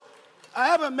I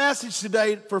have a message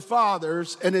today for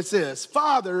fathers, and it's this.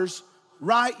 Fathers,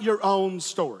 write your own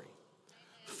story.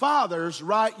 Fathers,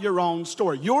 write your own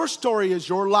story. Your story is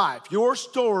your life. Your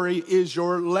story is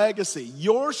your legacy.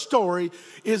 Your story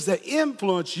is the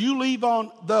influence you leave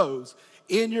on those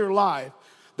in your life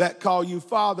that call you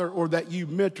father or that you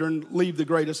mentor and leave the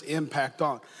greatest impact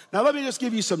on. Now, let me just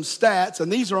give you some stats,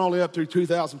 and these are only up through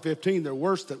 2015. They're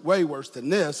way worse than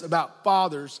this, about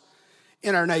fathers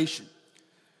in our nation.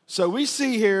 So we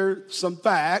see here some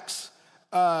facts.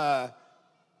 So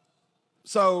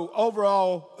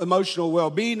overall emotional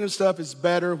well-being and stuff is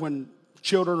better when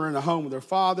children are in the home with their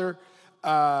father.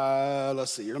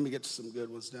 Let's see here. Let me get to some good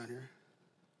ones down here.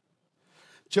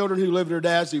 Children who live with their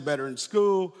dads do better in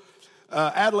school.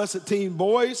 Adolescent teen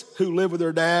boys who live with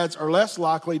their dads are less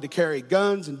likely to carry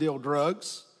guns and deal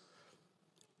drugs.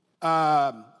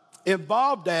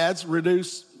 Involved dads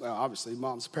reduce, well, obviously,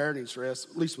 mom's parenting stress,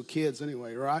 at least with kids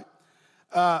anyway, right?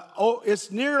 It's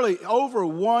nearly over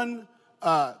one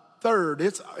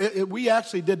third. We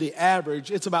actually did the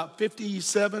average. It's about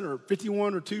 57 or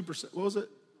 51 or 2%. What was it?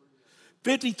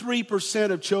 53%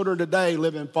 of children today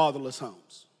live in fatherless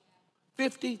homes.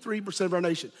 53% of our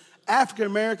nation. African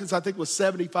Americans, I think, was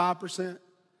 75%.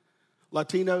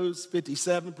 Latinos,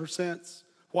 57%.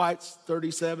 Whites,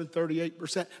 37,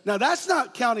 38%. Now, that's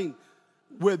not counting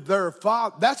with their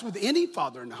father. That's with any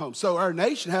father in the home. So our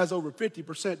nation has over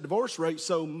 50% divorce rate.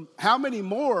 So how many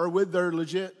more with their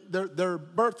their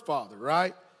birth father,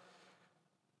 right?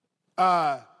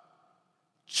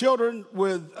 Children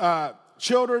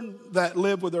that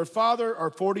live with their father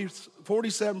are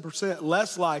 47%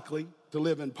 less likely to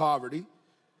live in poverty.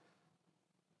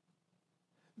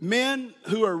 Men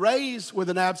who are raised with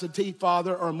an absentee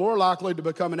father are more likely to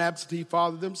become an absentee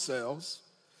father themselves.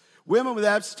 Women with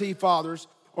absentee fathers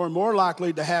are more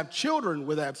likely to have children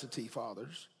with absentee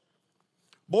fathers.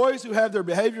 Boys who have their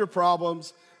behavior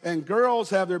problems and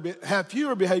girls have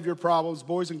fewer behavior problems,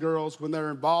 boys and girls, when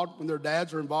their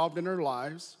dads are involved in their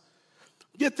lives.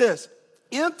 Get this,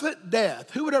 infant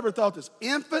death. Who would ever thought this?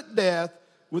 Infant death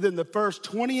within the first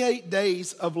 28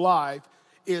 days of life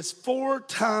is 4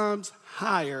 times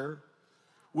higher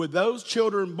with those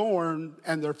children born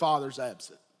and their fathers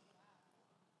absent.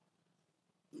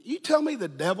 You tell me the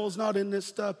devil's not in this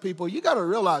stuff, people. You got to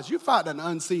realize you're fighting an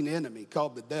unseen enemy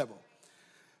called the devil.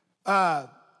 Father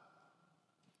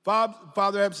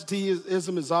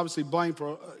absenteeism is obviously blamed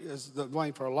for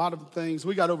a lot of things.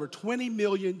 We got over 20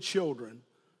 million children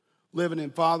living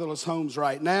in fatherless homes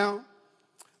right now.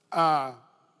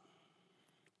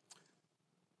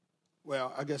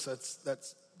 Well, I guess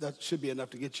that should be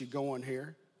enough to get you going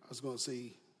here. I was going to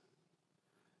see.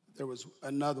 There was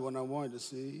another one I wanted to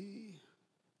see.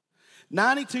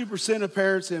 92% of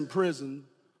parents in prison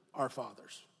are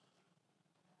fathers.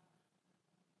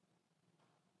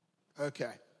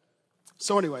 Okay.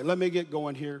 So anyway, let me get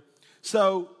going here.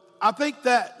 So I think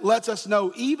that lets us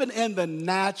know, even in the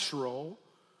natural,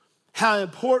 how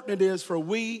important it is for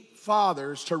we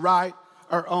fathers to write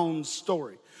our own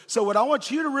story. So what I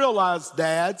want you to realize,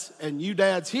 dads, and you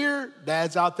dads here,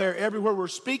 dads out there, everywhere we're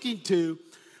speaking to,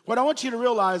 what I want you to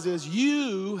realize is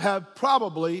you have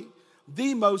probably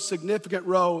the most significant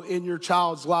role in your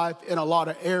child's life in a lot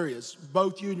of areas.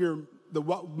 Both you and the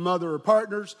mother are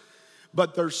partners,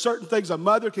 but there's certain things a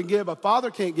mother can give, a father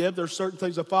can't give. There's certain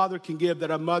things a father can give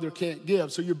that a mother can't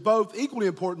give. So you're both equally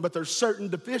important, but there's certain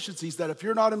deficiencies that if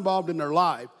you're not involved in their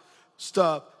life,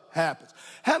 stuff happens.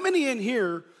 How many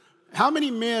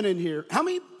men in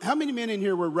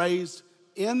here were raised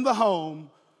in the home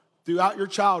throughout your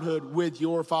childhood with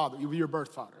your father, with your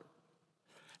birth father?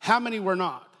 How many were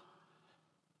not?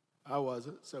 I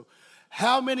wasn't. So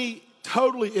how many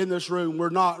totally in this room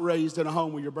were not raised in a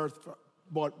home with your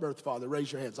birth father?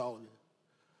 Raise your hands, all of you.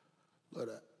 Look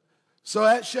at that. So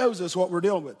that shows us what we're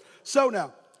dealing with. So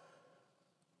now,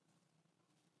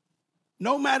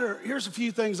 no matter, here's a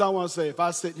few things I want to say. If I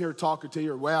sit here talking to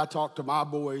you, or the way I talk to my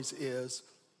boys is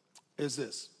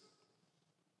this.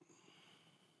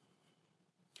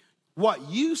 What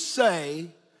you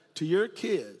say to your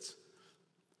kids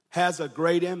has a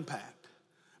great impact.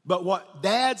 But what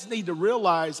dads need to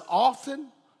realize often,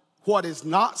 what is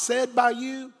not said by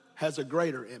you has a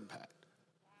greater impact.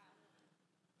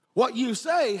 What you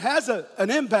say has an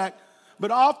impact,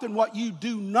 but often what you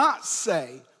do not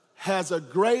say has a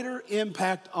greater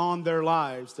impact on their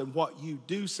lives than what you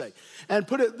do say. And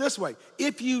put it this way,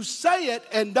 if you say it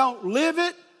and don't live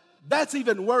it, that's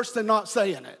even worse than not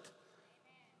saying it.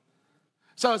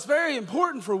 So it's very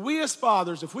important for we as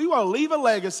fathers, if we want to leave a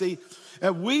legacy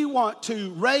and we want to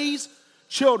raise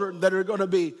children that are going to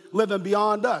be living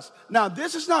beyond us. Now,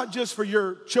 this is not just for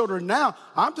your children now.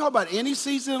 I'm talking about any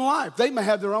season in life. They may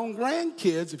have their own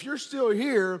grandkids. If you're still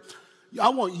here, I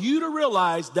want you to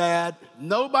realize, Dad,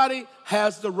 nobody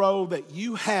has the role that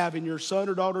you have in your son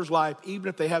or daughter's life, even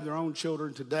if they have their own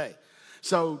children today.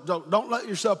 So don't let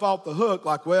yourself off the hook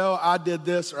like, well, I did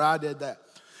this or I did that.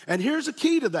 And here's the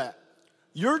key to that.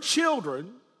 Your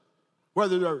children,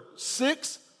 whether they're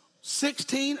 6,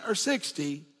 16, or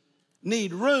 60,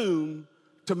 need room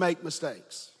to make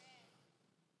mistakes.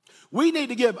 We need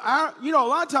to give a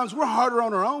lot of times we're harder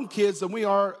on our own kids than we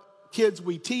are kids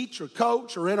we teach or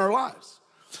coach or in our lives.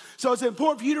 So it's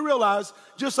important for you to realize,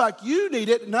 just like you need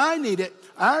it and I need it,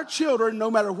 our children, no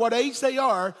matter what age they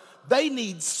are, they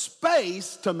need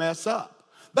space to mess up.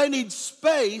 They need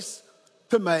space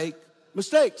to make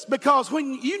mistakes. Because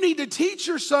when you need to teach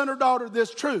your son or daughter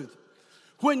this truth,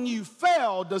 when you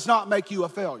fail does not make you a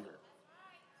failure.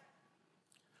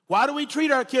 Why do we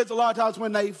treat our kids a lot of times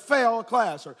when they fail a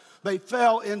class or they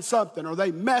fail in something or they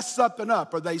mess something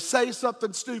up or they say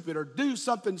something stupid or do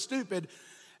something stupid,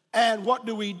 and what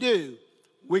do?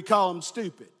 We call them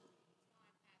stupid.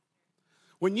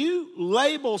 When you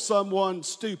label someone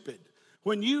stupid,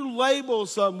 when you label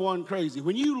someone crazy,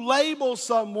 when you label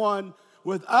someone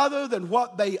with other than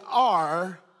what they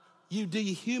are, you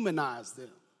dehumanize them.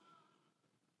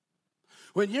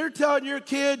 When you're telling your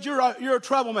kid you're a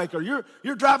troublemaker,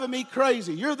 you're driving me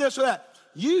crazy, you're this or that,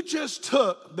 you just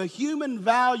took the human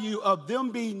value of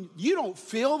them being, you don't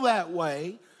feel that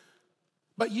way,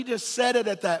 but you just said it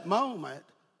at that moment.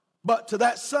 But to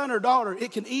that son or daughter,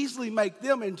 it can easily make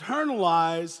them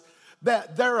internalize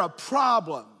that they're a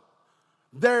problem.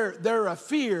 They're a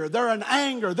fear, they're an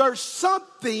anger, there's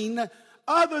something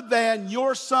other than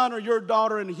your son or your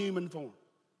daughter in a human form.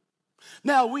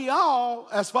 Now, we all,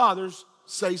 as fathers,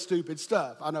 say stupid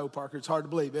stuff. I know, Parker, it's hard to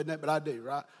believe, isn't it? But I do,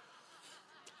 right?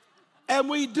 And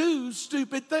we do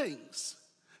stupid things.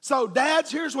 So,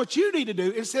 dads, here's what you need to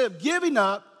do. Instead of giving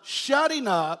up, shutting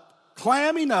up,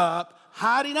 clamming up,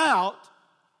 hiding out,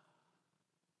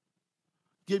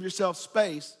 give yourself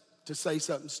space to say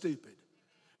something stupid.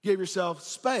 Give yourself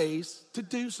space to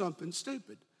do something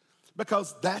stupid.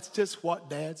 Because that's just what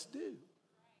dads do.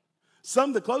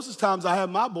 Some of the closest times I have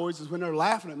my boys is when they're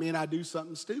laughing at me and I do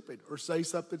something stupid or say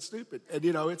something stupid. And,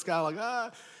 it's kind of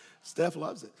like, Steph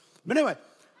loves it. But anyway,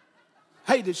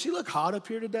 hey, did she look hot up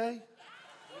here today?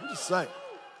 I'm just saying.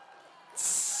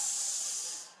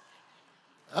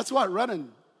 That's what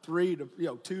running 2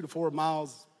 to 4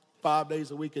 miles 5 days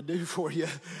a week could do for you.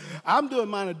 I'm doing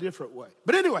mine a different way.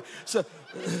 But anyway, so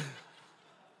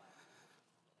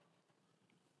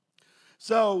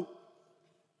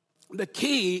the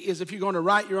key is, if you're going to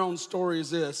write your own story, is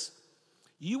this.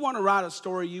 You want to write a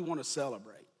story you want to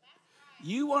celebrate.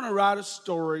 You want to write a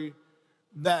story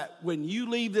that when you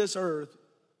leave this earth,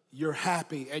 you're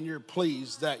happy and you're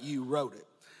pleased that you wrote it.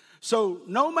 So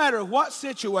no matter what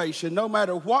situation, no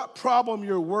matter what problem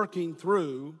you're working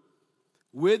through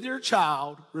with your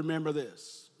child, remember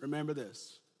this. Remember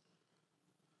this.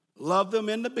 Love them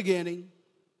in the beginning,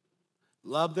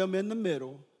 love them in the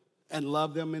middle, and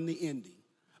love them in the ending.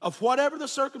 Of whatever the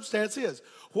circumstance is,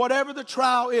 whatever the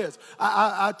trial is.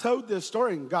 I told this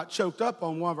story and got choked up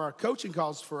on one of our coaching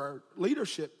calls for our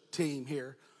leadership team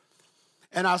here.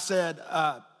 And I said,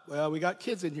 well, we got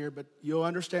kids in here, but you'll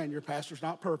understand your pastor's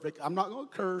not perfect. I'm not going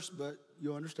to curse, but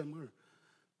you'll understand more.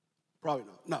 Probably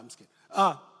not. No, I'm just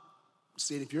kidding.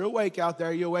 See, if you're awake out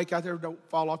there, don't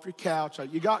fall off your couch.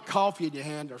 You got coffee in your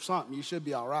hand or something. You should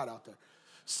be all right out there.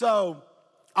 So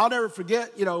I'll never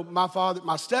forget,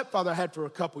 my stepfather had for a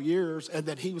couple years, and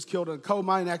then he was killed in a coal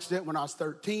mine accident when I was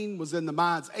 13, was in the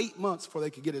mines 8 months before they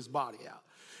could get his body out.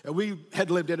 And we had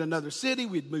lived in another city.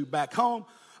 We'd moved back home.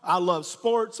 I love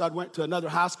sports. I went to another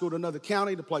high school to another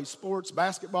county to play sports,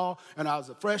 basketball, and I was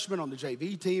a freshman on the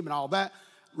JV team and all that.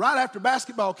 Right after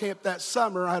basketball camp that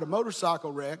summer, I had a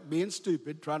motorcycle wreck, being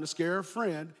stupid, trying to scare a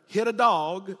friend, hit a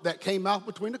dog that came out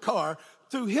between the car,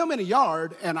 threw him in a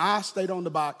yard, and I stayed on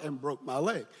the bike and broke my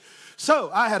leg.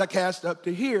 So I had a cast up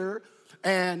to here,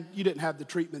 and you didn't have the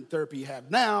treatment therapy you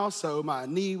have now, so my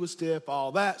knee was stiff,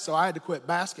 all that. So I had to quit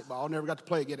basketball. Never got to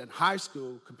play again in high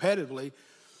school competitively.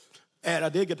 And I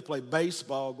did get to play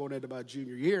baseball going into my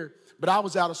junior year, but I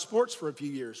was out of sports for a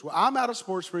few years. Well, I'm out of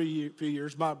sports for a few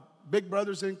years. My big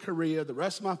brother's in Korea. The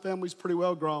rest of my family's pretty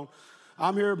well grown.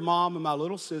 I'm here with Mom and my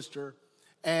little sister,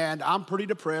 and I'm pretty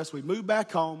depressed. We moved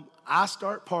back home. I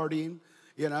start partying.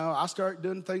 I start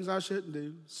doing things I shouldn't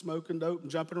do, smoking dope and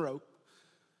jumping rope.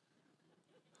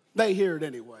 They hear it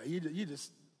anyway. You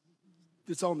just,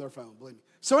 it's on their phone, believe me.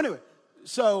 So anyway,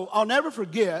 I'll never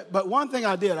forget, but one thing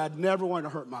I did, I'd never want to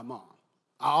hurt my mom.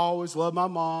 I always loved my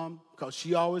mom because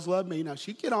she always loved me. Now,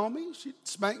 she'd get on me, she'd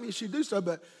spank me, she'd do stuff,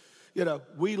 but,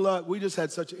 we just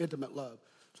had such an intimate love.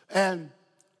 And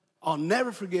I'll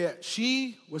never forget,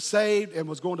 she was saved and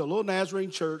was going to a little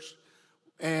Nazarene church,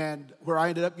 and where I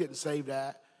ended up getting saved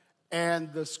at.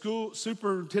 And the school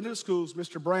superintendent of schools,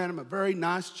 Mr. Branham, a very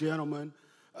nice gentleman,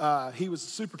 he was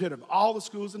the superintendent of all the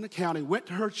schools in the county, went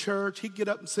to her church. He'd get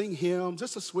up and sing hymns,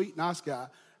 just a sweet, nice guy,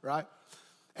 right?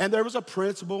 And there was a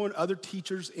principal and other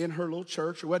teachers in her little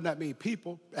church. There wasn't that many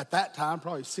people. At that time,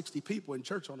 probably 60 people in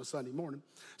church on a Sunday morning.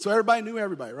 So everybody knew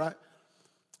everybody, right?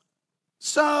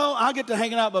 So I get to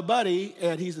hanging out with my buddy,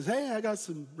 and he says, hey, I got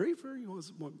some reefer. You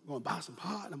want to buy some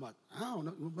pot? And I'm like, I don't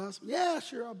know. You want to buy some? Yeah,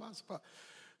 sure, I'll buy some pot.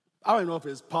 I don't even know if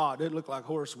it's pot. It looked like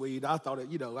horseweed. I thought it,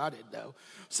 I didn't know.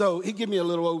 So he gave me a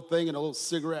little old thing and a little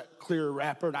cigarette clear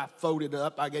wrapper, and I folded it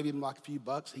up. I gave him like a few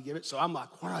bucks. He gave it. So I'm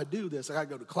like, why do I do this? I got to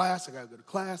go to class. I got to go to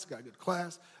class. I got to go to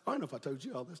class. I don't know if I told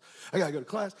you all this. I got to go to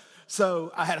class.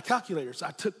 So I had a calculator. So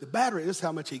I took the battery. This is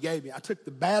how much he gave me. I took the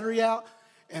battery out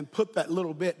and put that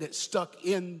little bit that stuck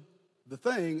in the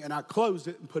thing, and I closed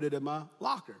it and put it in my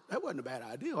locker. That wasn't a bad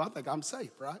idea. I think I'm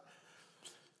safe, right?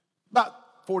 About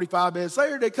 45 minutes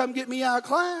later, they come get me out of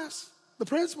class, the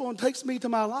principal, and takes me to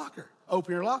my locker.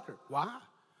 Open your locker. Why?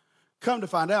 Come to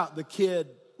find out, the kid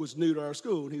was new to our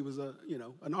school, and he was a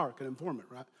narc, an informant,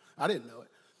 right? I didn't know it.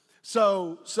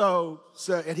 So,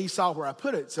 and he saw where I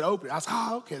put it, said, open it. I said,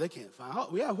 oh, okay, they can't find it.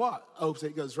 Oh, yeah, what? Opens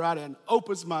it, goes right in,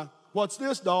 opens my, what's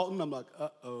this, Dalton? I'm like,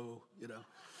 uh-oh,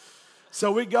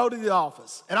 So we go to the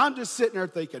office, and I'm just sitting there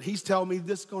thinking, he's telling me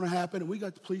this is going to happen, and we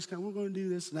got the police coming, we're going to do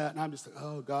this and that, and I'm just like,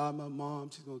 oh, God, my mom,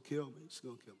 she's going to kill me. She's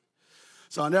going to kill me.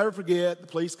 So I'll never forget, the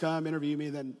police come, interview me,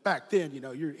 and then back then,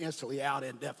 you're instantly out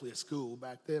indefinitely at school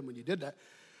back then when you did that.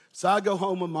 So I go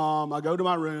home with Mom, I go to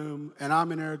my room, and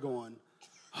I'm in there going,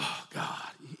 oh,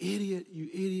 God, you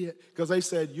idiot. Because they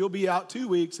said, you'll be out 2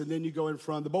 weeks, and then you go in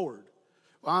front of the board.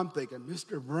 Well, I'm thinking,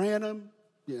 Mr. Branham,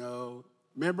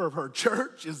 member of her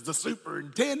church, is the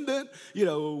superintendent,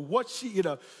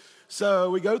 So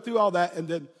we go through all that, and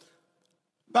then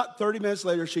about 30 minutes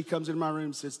later, she comes into my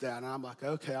room, sits down, and I'm like,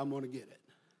 okay, I'm going to get it.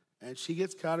 And she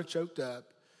gets kind of choked up,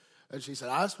 and she said,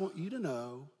 I just want you to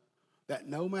know that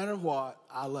no matter what,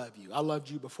 I love you. I loved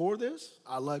you before this.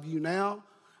 I love you now.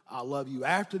 I love you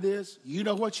after this. You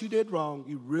know what you did wrong.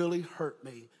 You really hurt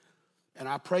me. And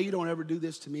I pray you don't ever do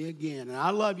this to me again. And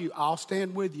I love you. I'll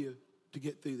stand with you to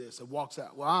get through this. And walks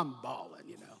out. Well, I'm bawling,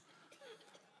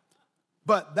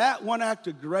 But that one act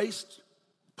of grace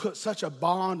put such a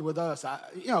bond with us. I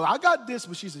got this,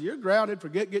 but she said, you're grounded.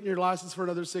 Forget getting your license for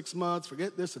another 6 months.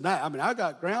 Forget this and that. I mean, I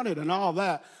got grounded and all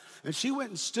that. And she went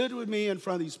and stood with me in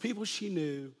front of these people she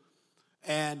knew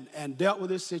and dealt with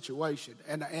this situation.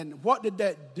 And what did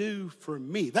that do for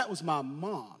me? That was my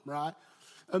mom, right?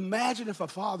 Imagine if a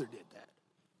father did that.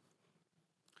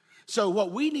 So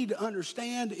what we need to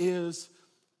understand is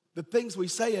the things we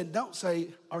say and don't say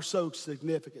are so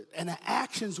significant. And the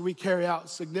actions we carry out are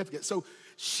significant. So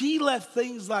she left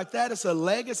things like that as a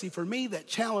legacy for me that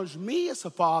challenged me as a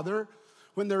father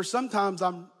when there's sometimes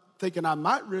I'm thinking I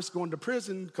might risk going to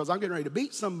prison because I'm getting ready to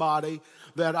beat somebody,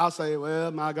 that I'll say, well,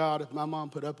 my God, if my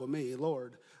mom put up with me,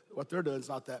 Lord, what they're doing is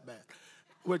not that bad.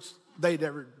 Which they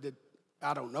never did.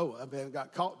 I don't know. I haven't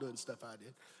got caught doing stuff I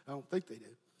did. I don't think they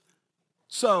did.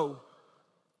 So,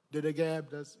 did they,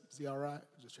 Gab? Is he all right?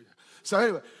 So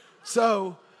anyway,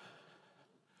 so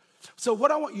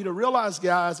what I want you to realize,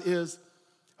 guys, is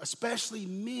especially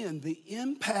men, the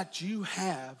impact you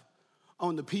have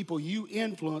on the people you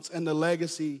influence and the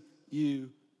legacy you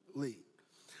leave.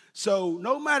 So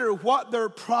no matter what their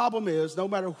problem is, no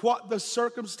matter what the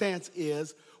circumstance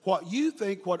is, what you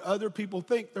think, what other people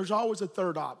think, there's always a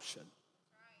third option.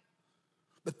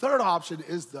 The third option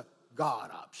is the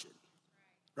God option,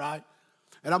 right?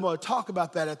 And I'm going to talk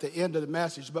about that at the end of the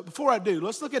message. But before I do,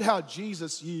 let's look at how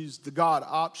Jesus used the God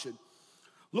option.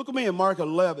 Look at me in Mark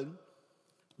 11,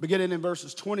 beginning in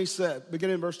verse 27,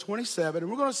 and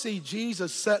we're going to see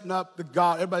Jesus setting up the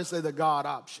God, everybody say the God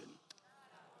option.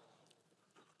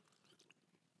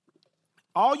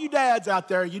 All you dads out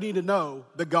there, you need to know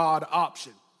the God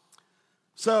option.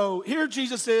 So here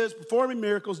Jesus is performing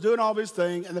miracles, doing all his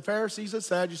thing, and the Pharisees and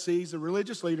Sadducees, the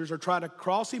religious leaders, are trying to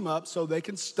cross him up so they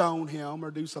can stone him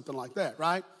or do something like that,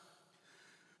 right?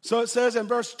 So it says in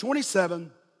verse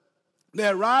 27, they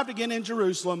arrived again in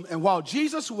Jerusalem, and while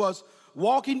Jesus was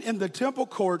walking in the temple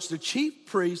courts, the chief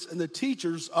priests and the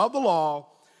teachers of the law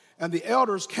and the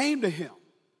elders came to him.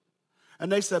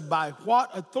 And they said, by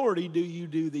what authority do you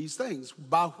do these things?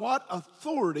 By what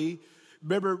authority?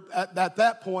 Remember, at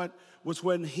that point was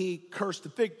when he cursed the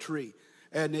fig tree,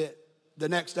 and it the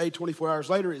next day, 24 hours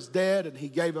later, is dead. And he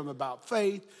gave him about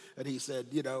faith. And he said,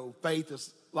 faith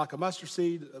is like a mustard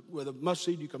seed. With a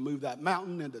mustard seed, you can move that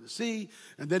mountain into the sea.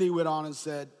 And then he went on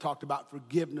and talked about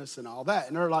forgiveness and all that.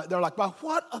 And they're like, by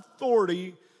what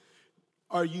authority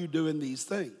are you doing these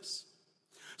things?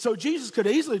 So Jesus could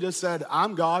easily just said,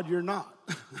 I'm God, you're not.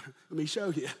 Let me show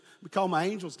you. Let me call my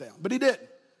angels down. But he didn't.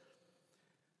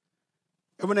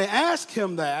 And when they asked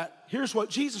him that, here's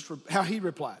what how he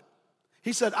replied.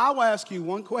 He said, I will ask you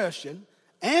one question.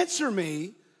 Answer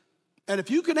me. And if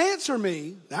you can answer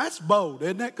me, that's bold,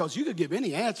 isn't it? Because you could give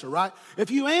any answer, right? If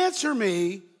you answer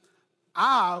me,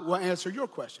 I will answer your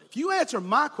question. If you answer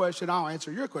my question, I'll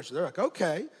answer your question. They're like,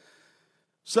 okay.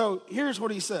 So here's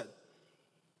what he said.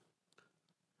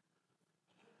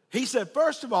 He said,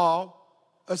 first of all,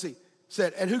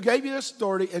 said, and who gave you this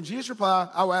authority? And Jesus replied,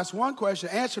 I will ask one question,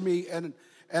 answer me,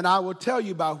 and I will tell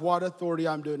you by what authority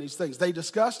I'm doing these things. They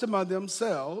discussed among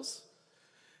themselves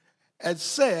and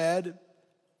said,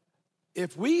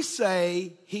 if we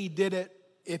say he did it,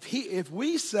 if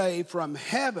we say from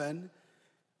heaven,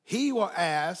 he will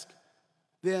ask,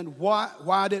 then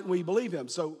why didn't we believe him?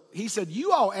 So he said,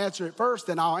 you all answer it first,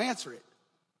 then I'll answer it.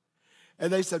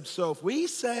 And they said, so if we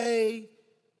say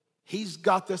he's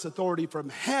got this authority from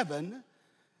heaven,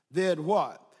 then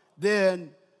what?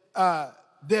 Then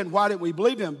why didn't we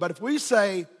believe him? But if we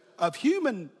say of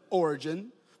human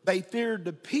origin, they feared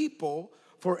the people,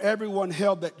 for everyone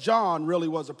held that John really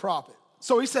was a prophet.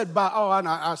 So he said,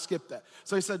 I skipped that.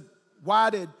 So he said,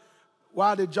 why did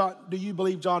John, do you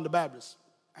believe John the Baptist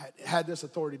had this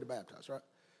authority to baptize, right?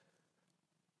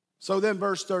 So then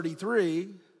verse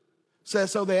 33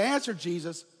 says, so they answered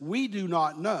Jesus, we do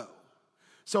not know.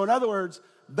 So in other words,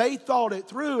 they thought it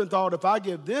through and thought, if I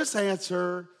give this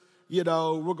answer, we're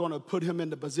going to put him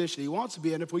in the position he wants to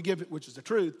be in. If we give it, which is the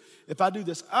truth, if I do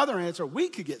this other answer, we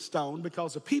could get stoned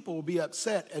because the people will be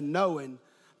upset and knowing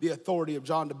the authority of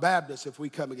John the Baptist if we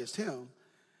come against him.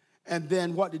 And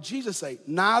then what did Jesus say?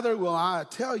 Neither will I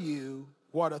tell you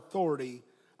what authority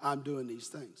I'm doing these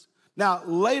things. Now,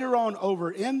 later on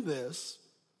over in this,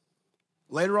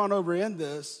 they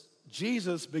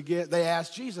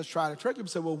asked Jesus, trying to trick him,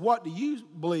 said, well, what do you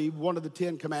believe one of the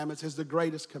 10 commandments is the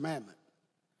greatest commandment?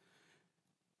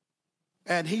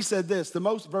 And he said this,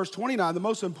 verse 29, the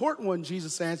most important one,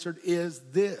 Jesus answered, is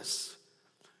this.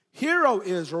 Hear, O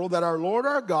Israel, that our Lord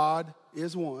our God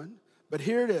is one. But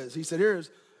here it is. He said, here's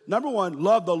number one,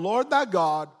 love the Lord thy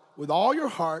God with all your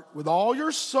heart, with all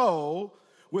your soul,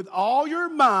 with all your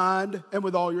mind, and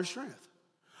with all your strength.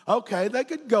 Okay, they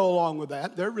could go along with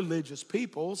that. They're religious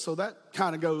people, so that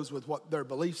kind of goes with what their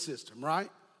belief system, right?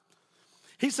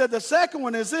 He said the second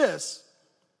one is this.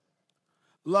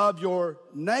 Love your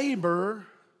neighbor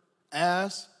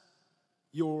as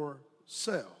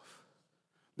yourself.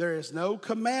 There is no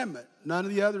commandment, none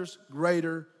of the others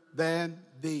greater than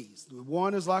these.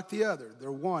 One is like the other.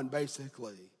 They're one,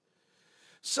 basically.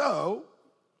 So,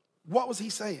 what was he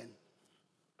saying?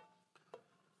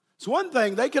 So one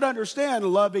thing, they could understand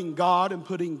loving God and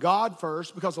putting God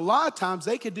first, because a lot of times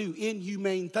they could do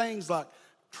inhumane things like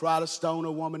try to stone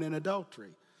a woman in adultery,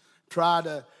 try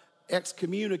to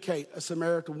excommunicate a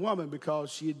Samaritan woman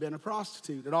because she had been a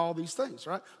prostitute, and all these things,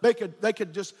 right? They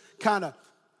could just kind of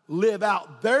live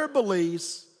out their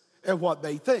beliefs and what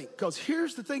they think. Because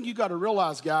here's the thing you got to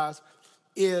realize, guys,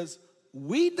 is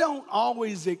we don't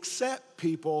always accept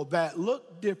people that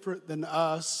look different than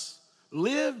us,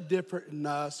 live different than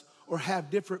us, or have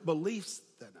different beliefs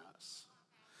than us.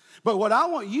 But what I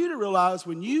want you to realize,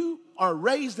 when you are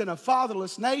raised in a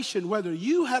fatherless nation, whether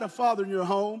you had a father in your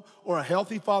home or a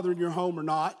healthy father in your home or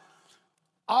not,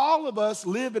 all of us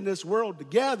live in this world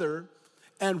together,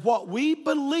 and what we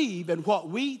believe and what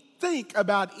we think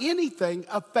about anything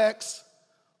affects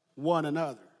one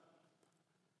another.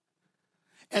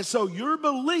 And so your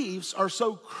beliefs are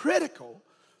so critical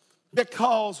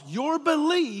because your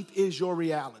belief is your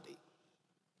reality.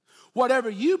 Whatever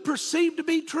you perceive to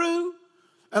be true,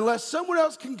 unless someone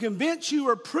else can convince you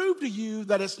or prove to you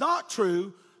that it's not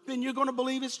true, then you're going to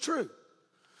believe it's true.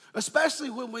 Especially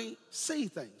when we see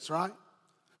things, right?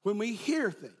 When we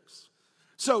hear things.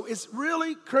 So it's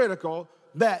really critical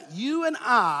that you and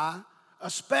I,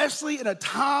 especially in a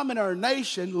time in our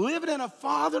nation, living in a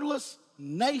fatherless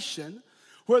nation,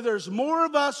 where there's more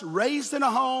of us raised in a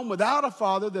home without a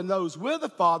father than those with a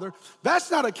father.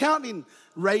 That's not accounting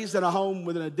raised in a home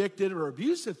with an addicted or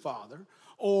abusive father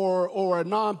or a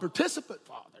non-participant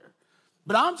father.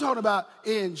 But I'm talking about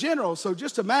in general. So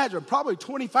just imagine, probably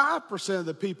 25% of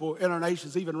the people in our nation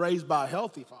is even raised by a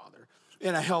healthy father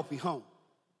in a healthy home.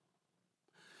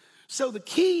 So the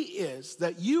key is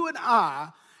that you and I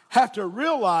have to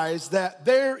realize that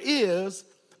there is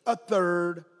a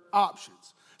third option.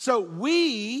 So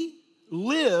we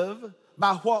live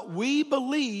by what we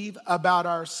believe about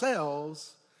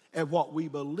ourselves and what we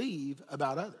believe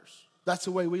about others. That's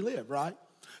the way we live, right?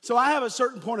 So I have a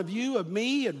certain point of view of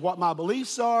me and what my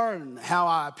beliefs are and how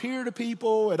I appear to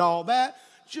people and all that,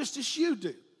 just as you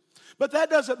do. But that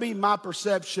doesn't mean my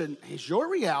perception is your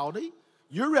reality.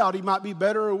 Your reality might be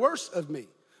better or worse of me.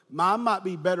 Mine might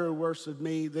be better or worse of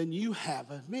me than you have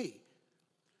of me.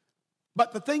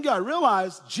 But the thing I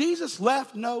realized, Jesus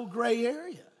left no gray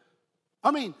area.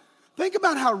 I mean, think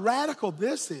about how radical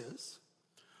this is.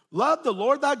 Love the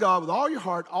Lord thy God with all your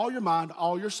heart, all your mind,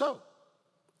 all your soul,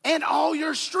 and all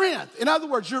your strength. In other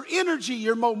words, your energy,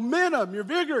 your momentum, your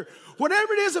vigor,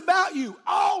 whatever it is about you,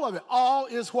 all of it. All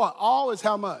is what? All is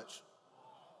how much?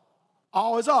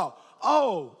 All is all.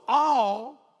 Oh,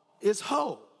 all is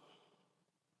whole.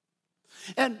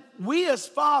 And we as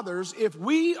fathers, if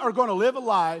we are going to live a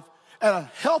life and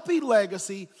a healthy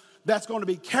legacy that's going to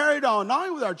be carried on, not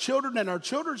only with our children and our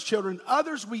children's children,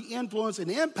 others we influence and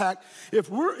impact, if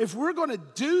we're going to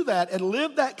do that and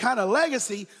live that kind of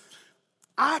legacy,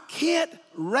 I can't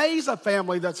raise a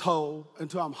family that's whole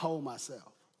until I'm whole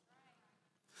myself.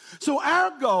 So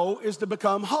our goal is to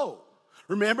become whole.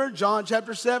 Remember John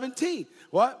chapter 17.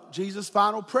 What? Jesus'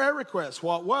 final prayer request.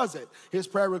 What was it? His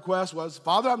prayer request was,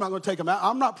 Father, I'm not going to take them out.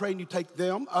 I'm not praying you take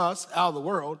them, us, out of the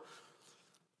world.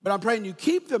 But I'm praying you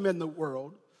keep them in the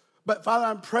world. But Father,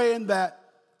 I'm praying that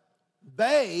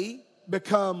they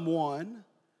become one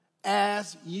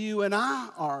as you and I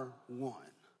are one.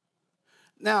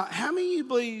 Now, how many of you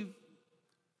believe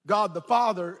God the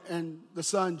Father and the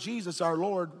Son Jesus, our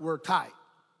Lord, were tight?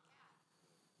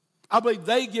 I believe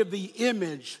they give the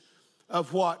image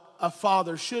of what a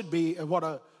father should be and what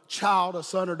a child, a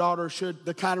son or daughter should,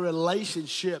 the kind of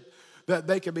relationship that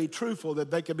they can be truthful, that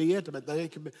they can be intimate,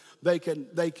 they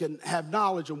can have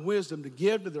knowledge and wisdom to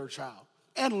give to their child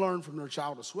and learn from their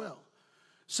child as well.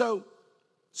 So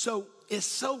it's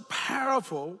so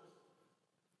powerful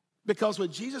because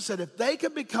when Jesus said, if they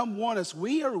can become one as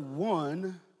we are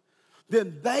one,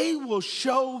 then they will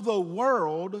show the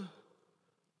world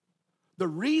the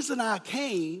reason I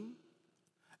came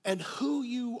and who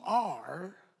you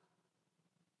are,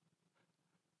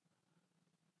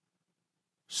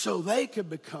 so they can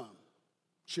become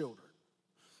children.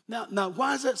 Now,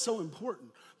 why is that so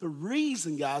important? The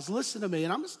reason, guys, listen to me,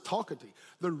 and I'm just talking to you.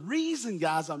 The reason,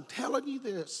 guys, I'm telling you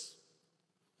this,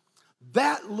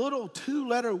 that little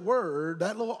 2-letter word,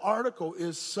 that little article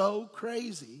is so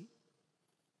crazy.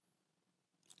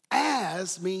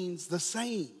 As means the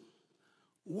same,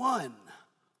 one,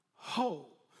 whole.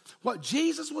 What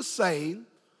Jesus was saying,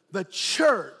 the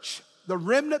church, the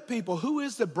remnant people, who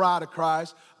is the bride of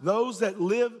Christ? Those that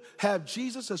have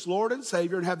Jesus as Lord and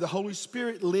Savior and have the Holy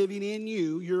Spirit living in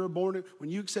you. You're born when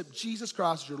you accept Jesus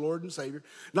Christ as your Lord and Savior.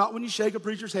 Not when you shake a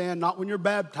preacher's hand, not when you're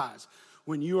baptized.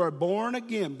 When you are born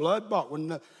again, blood bought,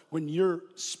 when your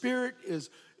spirit is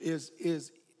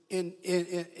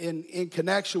in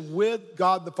connection with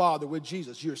God the Father, with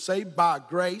Jesus. You're saved by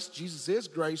grace. Jesus is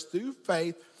grace through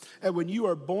faith. And when you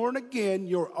are born again,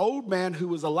 your old man who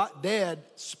was dead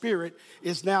spirit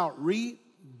is now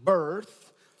rebirthed.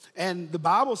 And the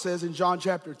Bible says in John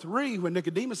chapter 3, when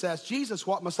Nicodemus asked Jesus,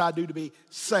 what must I do to be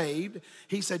saved?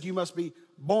 He said, you must be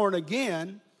born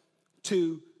again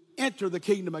to enter the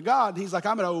kingdom of God. And he's like,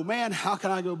 I'm an old man. How can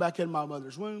I go back in my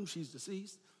mother's womb? She's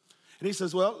deceased. And he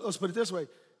says, well, let's put it this way.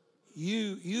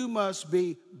 You must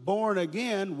be born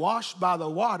again, washed by the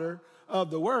water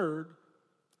of the word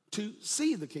to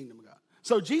see the kingdom of God.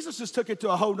 So Jesus just took it to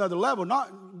a whole nother level.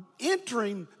 Not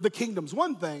entering the kingdom's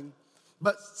one thing,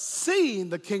 but seeing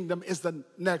the kingdom is the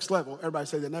next level. Everybody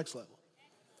say the next level.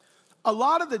 A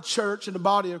lot of the church and the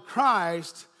body of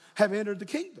Christ have entered the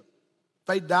kingdom.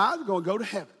 They died, they're going to go to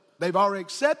heaven. They've already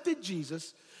accepted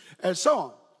Jesus and so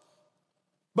on.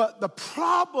 But the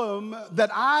problem that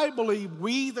I believe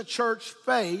we, the church,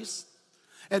 face,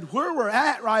 and where we're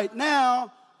at right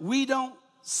now, we don't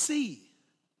see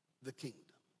the kingdom.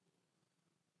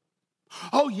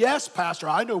 Oh, yes, Pastor,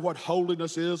 I know what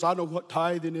holiness is. I know what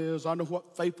tithing is. I know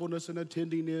what faithfulness and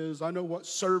attending is. I know what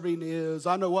serving is.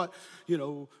 I know what,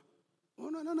 Well,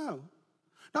 no.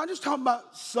 Not just talking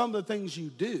about some of the things you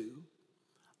do.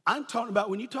 I'm talking about,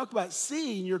 when you talk about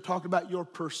seeing, you're talking about your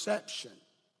perception.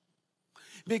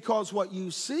 Because what you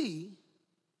see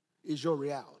is your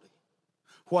reality.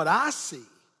 What I see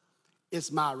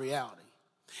is my reality.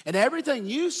 And everything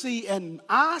you see and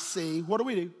I see, what do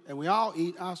we do? And we all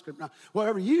eat ice cream. Now,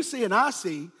 whatever you see and I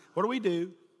see, what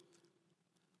do?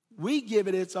 We give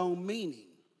it its own meaning.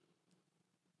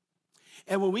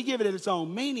 And when we give it its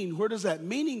own meaning, where does that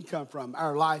meaning come from?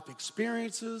 Our life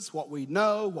experiences, what we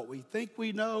know, what we think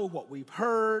we know, what we've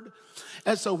heard.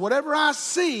 And so whatever I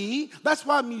see, that's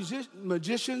why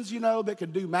magicians, that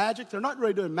can do magic, they're not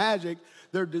really doing magic.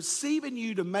 They're deceiving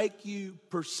you to make you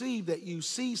perceive that you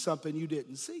see something you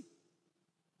didn't see.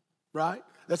 Right?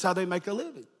 That's how they make a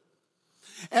living.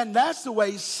 And that's the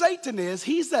way Satan is.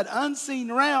 He's that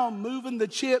unseen realm, moving the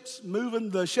chips,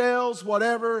 moving the shells,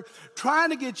 whatever,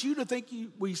 trying to get you to think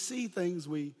we see things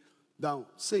we don't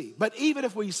see. But even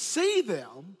if we see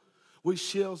them, we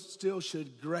still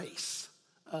should grace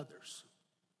others.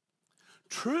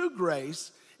 True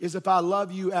grace is if I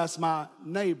love you as my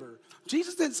neighbor.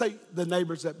 Jesus didn't say the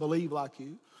neighbors that believe like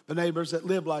you, the neighbors that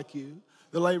live like you,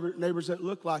 the neighbors that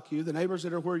look like you, the neighbors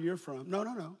that are where you're from.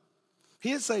 No.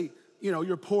 He didn't say,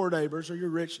 your poor neighbors or your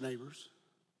rich neighbors.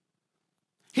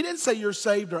 He didn't say you're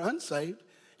saved or unsaved.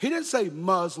 He didn't say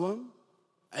Muslim,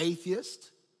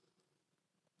 atheist.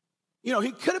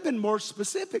 He could have been more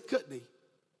specific, couldn't he?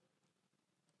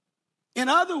 In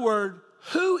other words,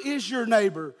 who is your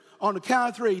neighbor? On the count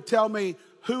of three, tell me,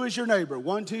 who is your neighbor?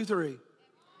 1, 2, 3.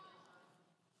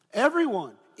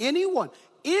 Everyone, anyone.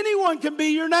 Anyone can be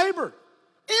your neighbor.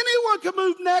 Anyone can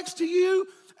move next to you.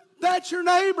 That's your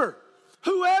neighbor.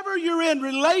 Whoever you're in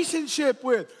relationship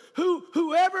with,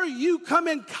 whoever you come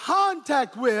in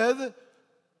contact with,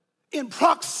 in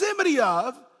proximity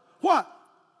of, what?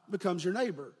 Becomes your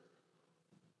neighbor.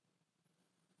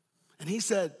 And he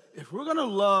said, if we're going to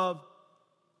love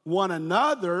one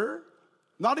another,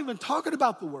 not even talking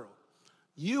about the world,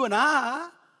 you and I,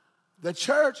 the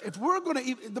church, if we're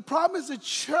going to, the problem is the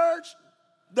church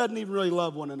doesn't even really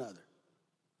love one another.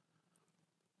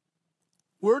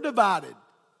 We're divided.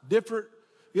 Different,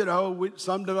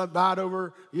 some divide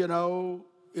over,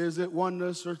 is it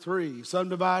oneness or three? Some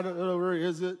divide over,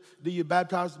 do you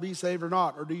baptize to be saved or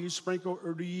not? Or do you sprinkle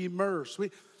or do you immerse?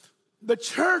 The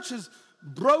church is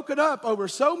broken up over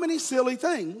so many silly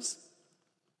things,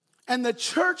 and the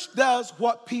church does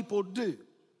what people do.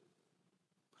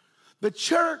 The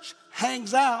church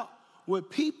hangs out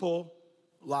with people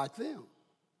like them.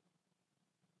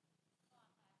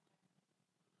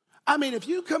 I mean, if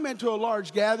you come into a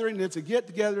large gathering, it's a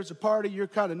get-together, it's a party, you're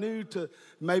kind of new to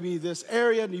maybe this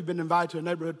area, and you've been invited to a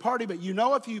neighborhood party, but you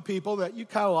know a few people that you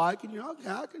kind of like, and you're,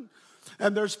 okay,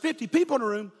 and there's 50 people in the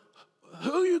room,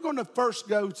 who are you going to first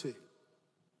go to?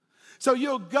 So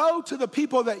you'll go to the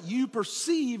people that you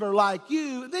perceive are like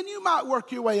you, then you might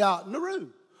work your way out in the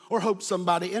room, or hope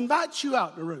somebody invites you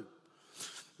out in the room.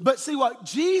 But see what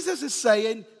Jesus is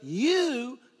saying,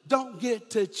 you don't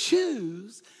get to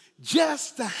choose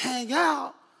just to hang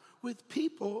out with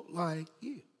people like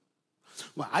you.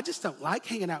 Well, I just don't like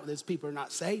hanging out with those people who are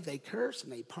not saved. They curse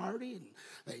and they party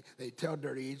and they tell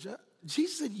dirty each other.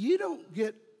 Jesus said, you don't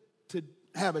get to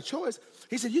have a choice.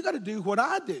 He said, you got to do what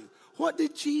I do. What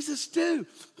did Jesus do?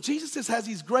 Jesus just has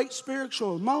these great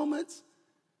spiritual moments.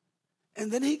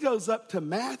 And then he goes up to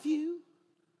Matthew,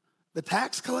 the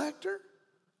tax collector,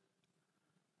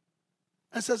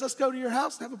 and says, let's go to your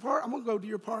house and have a party. I'm going to go to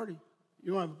your party.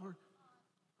 You want to have a party?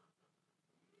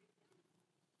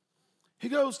 He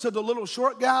goes to the little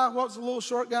short guy. What's the little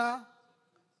short guy?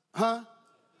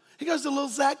 He goes to little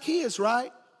Zacchaeus,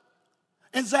 right?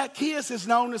 And Zacchaeus is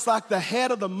known as like the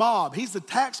head of the mob. He's the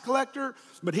tax collector,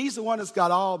 but he's the one that's got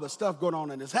all the stuff going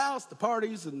on in his house, the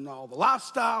parties and all the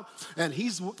lifestyle, and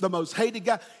he's the most hated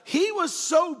guy. He was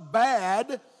so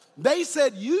bad, they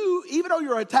said, even though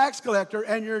you're a tax collector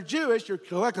and you're Jewish, you're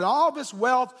collecting all this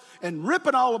wealth and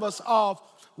ripping all of us off,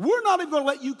 we're not even going to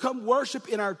let you come worship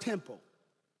in our temple.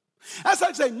 That's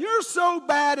like saying, you're so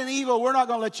bad and evil, we're not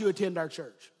going to let you attend our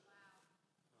church.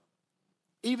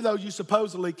 Even though you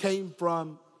supposedly came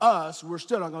from us, we're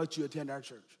still not going to let you attend our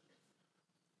church.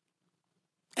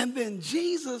 And then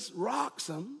Jesus rocks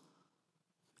him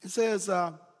and says,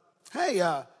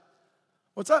 hey,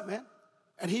 what's up, man?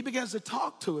 And he begins to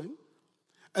talk to him.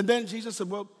 And then Jesus said,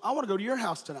 well, I want to go to your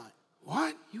house tonight.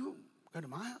 What? You go to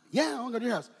my house? Yeah, I want to go to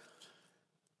your house.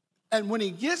 And when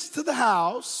he gets to the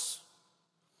house,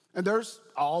 and there's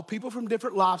all people from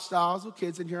different lifestyles with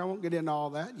kids in here. I won't get into all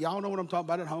that. Y'all know what I'm talking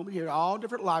about at home here. All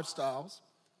different lifestyles.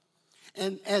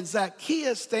 And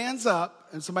Zacchaeus stands up,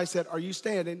 and somebody said, are you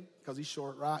standing? Because he's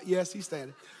short, right? Yes, he's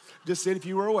standing. Just said if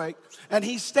you were awake. And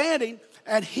he's standing,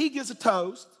 and he gives a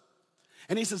toast.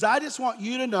 And he says, I just want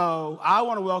you to know, I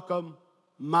want to welcome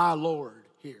my Lord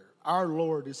here. Our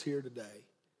Lord is here today.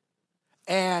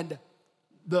 And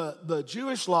the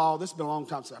Jewish law, this has been a long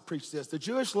time since I preached this. The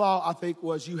Jewish law, I think,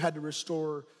 was you had to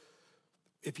restore,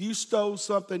 if you stole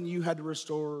something, you had to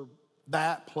restore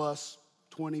that plus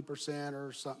 20%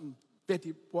 or something,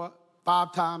 50, what?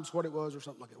 5 times what it was or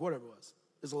something like that, whatever it was.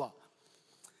 It's a lot.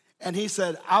 And he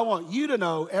said, I want you to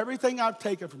know everything I've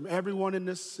taken from everyone in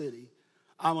this city,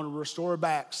 I'm going to restore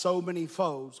back so many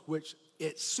folds, which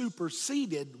it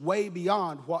superseded way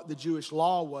beyond what the Jewish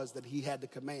law was that he had to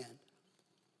command.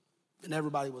 And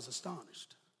everybody was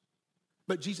astonished.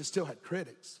 But Jesus still had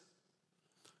critics.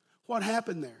 What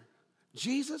happened there?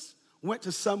 Jesus went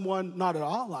to someone not at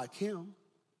all like him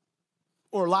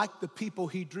or like the people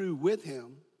he drew with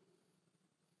him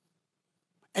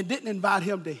and didn't invite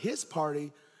him to his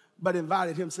party, but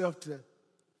invited himself to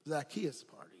Zacchaeus'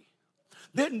 party.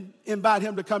 Didn't invite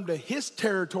him to come to his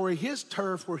territory, his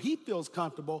turf, where he feels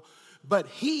comfortable, but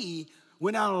he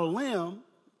went out on a limb.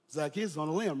 Zacchaeus is on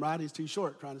a limb, right? He's too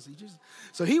short trying to see Jesus.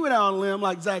 So he went out on a limb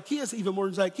like Zacchaeus, even more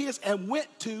than Zacchaeus, and went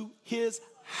to his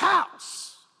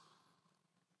house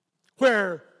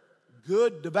where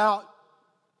good, devout,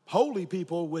 holy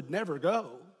people would never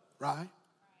go, right?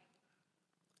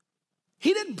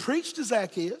 He didn't preach to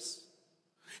Zacchaeus.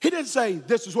 He didn't say,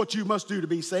 this is what you must do to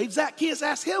be saved. Zacchaeus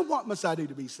asked him, what must I do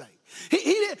to be saved?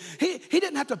 He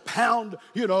didn't have to pound,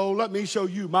 let me show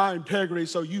you my integrity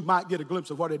so you might get a glimpse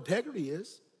of what integrity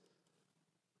is.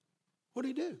 What did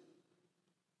he do?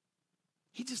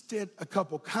 He just did a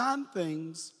couple kind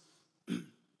things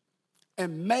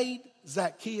and made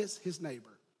Zacchaeus his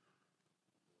neighbor.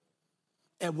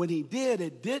 And when he did,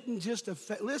 it didn't just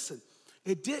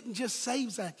it didn't just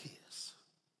save Zacchaeus.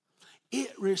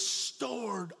 It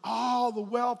restored all the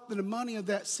wealth and the money of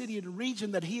that city and the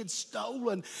region that he had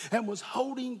stolen and was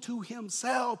holding to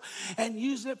himself and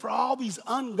using it for all these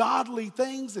ungodly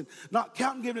things and not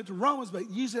counting giving it to Romans, but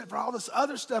using it for all this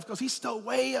other stuff because he's still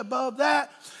way above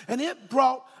that. And it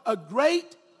brought a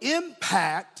great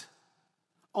impact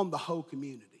on the whole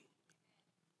community.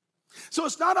 So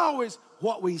it's not always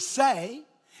what we say,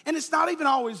 and it's not even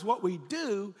always what we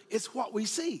do, it's what we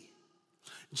see.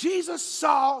 Jesus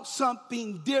saw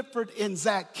something different in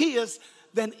Zacchaeus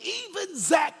than even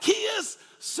Zacchaeus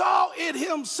saw it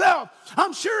himself.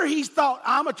 I'm sure he thought,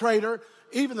 I'm a traitor.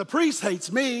 Even the priest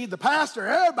hates me. The pastor,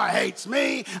 everybody hates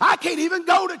me. I can't even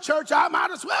go to church. I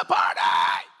might as well party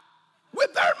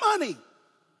with their money.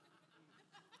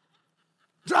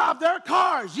 Drive their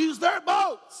cars, use their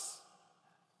boats.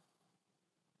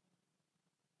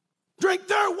 Drink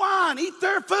their wine, eat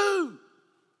their food.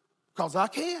 Because I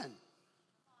can.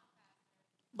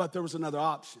 But there was another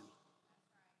option.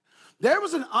 There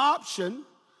was an option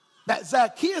that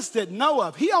Zacchaeus didn't know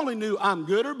of. He only knew I'm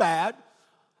good or bad.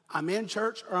 I'm in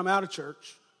church or I'm out of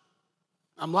church.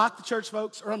 I'm like the church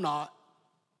folks or I'm not.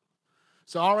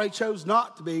 So I already chose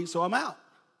not to be, so I'm out.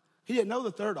 He didn't know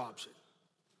the third option.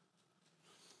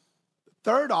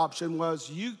 The third option was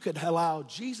you could allow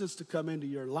Jesus to come into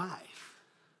your life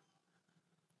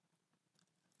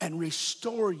and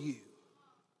restore you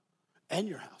and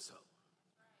your household.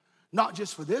 Not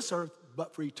just for this earth,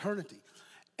 but for eternity.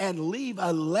 And leave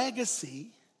a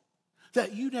legacy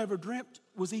that you never dreamt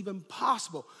was even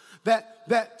possible.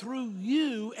 That through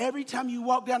you, every time you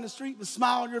walk down the street with a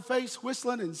smile on your face,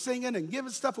 whistling and singing and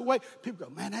giving stuff away, people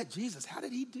go, man, that Jesus, how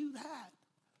did he do that?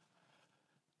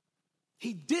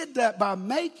 He did that by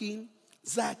making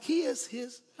Zacchaeus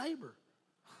his neighbor.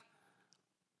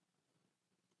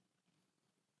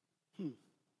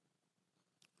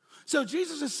 So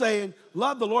Jesus is saying,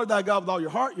 love the Lord thy God with all your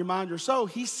heart, your mind, your soul.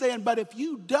 He's saying, but if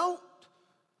you don't,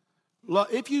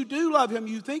 if you do love him,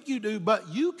 you think you do, but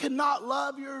you cannot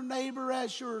love your neighbor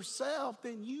as yourself,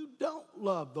 then you don't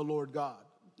love the Lord God,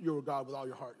 your God with all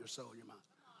your heart, your soul, your mind.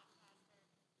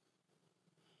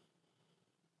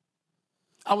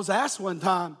 I was asked one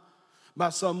time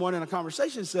by someone in a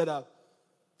conversation, said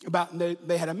about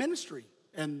they had a ministry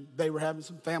and they were having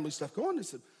some family stuff going. They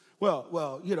said, well,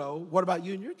 what about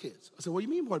you and your kids? I said, what do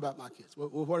you mean, what about my kids? Well,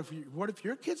 what if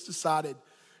your kids decided,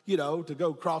 to go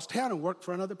across town and work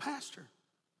for another pastor?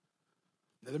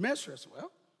 Another minister. I said,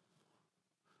 well,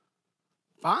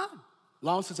 fine. As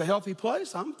long as it's a healthy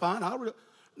place, I'm fine.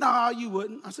 No, you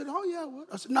wouldn't. I said, oh, yeah, I would.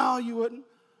 I said, no, you wouldn't.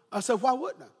 I said, why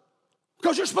wouldn't I?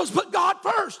 Because you're supposed to put God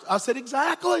first. I said,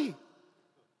 exactly.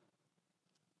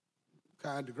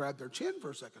 Kind of grabbed their chin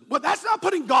for a second. Well, that's not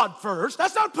putting God first.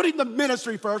 That's not putting the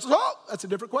ministry first. Oh, that's a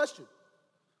different question.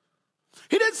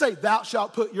 He didn't say, thou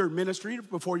shalt put your ministry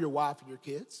before your wife and your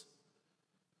kids.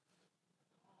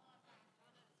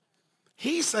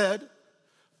 He said,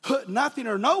 put nothing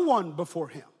or no one before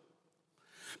him.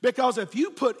 Because if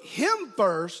you put him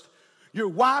first, your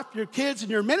wife, your kids, and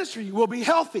your ministry will be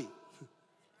healthy.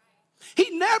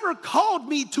 He never called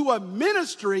me to a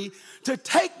ministry to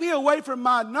take me away from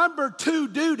my number 2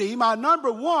 duty. My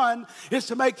number 1 is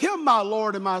to make him my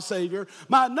Lord and my Savior.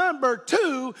 My number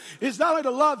 2 is not only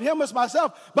to love him as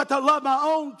myself, but to love my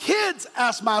own kids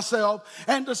as myself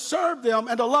and to serve them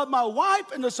and to love my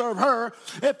wife and to serve her.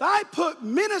 If I put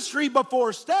ministry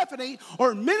before Stephanie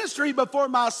or ministry before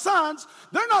my sons,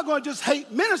 they're not going to just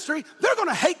hate ministry, they're going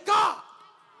to hate God.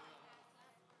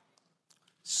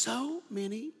 So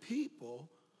many people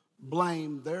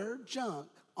blame their junk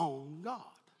on God.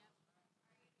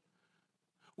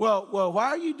 Well, why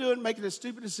are you making a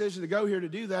stupid decision to go here to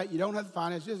do that? You don't have the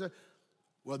finances.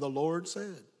 Well, the Lord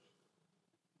said.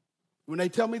 When they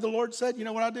tell me the Lord said, you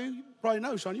know what I do? You probably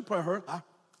know, Sean. You probably heard.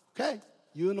 Okay,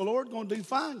 you and the Lord are going to do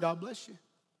fine. God bless you.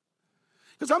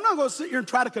 Because I'm not going to sit here and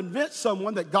try to convince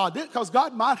someone that God did, because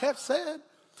God might have said.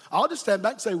 I'll just stand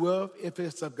back and say, well, if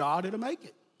it's of God, it'll make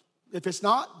it. If it's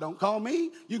not, don't call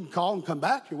me. You can call and come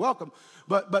back. You're welcome.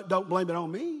 But don't blame it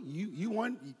on me.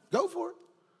 You go for it.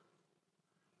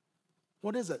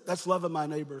 What is it? That's loving my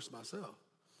neighbors myself.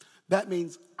 That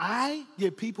means I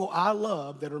give people I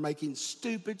love that are making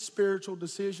stupid spiritual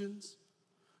decisions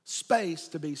space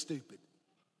to be stupid.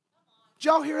 Did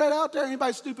y'all hear that out there?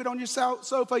 Anybody stupid on your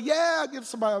sofa? Yeah, give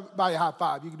somebody a high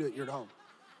five. You can do it here at home.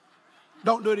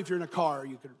 Don't do it if you're in a car.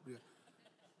 You could.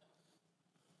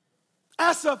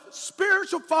 As a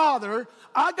spiritual father,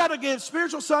 I got to give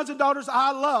spiritual sons and daughters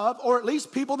I love, or at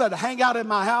least people that hang out in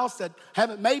my house that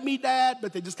haven't made me dad,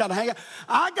 but they just kind of hang out.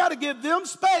 I got to give them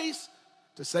space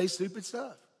to say stupid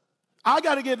stuff. I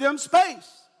got to give them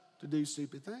space to do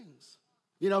stupid things.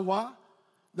 You know why?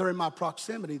 They're in my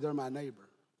proximity. They're my neighbor.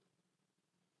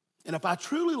 And if I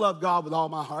truly love God with all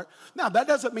my heart, now that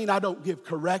doesn't mean I don't give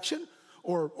correction.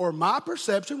 Or my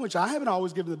perception, which I haven't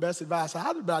always given the best advice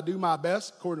either, but I do my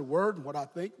best according to the word and what I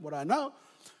think, what I know.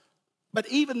 But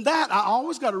even that, I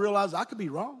always got to realize I could be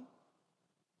wrong.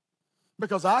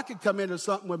 Because I could come into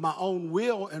something with my own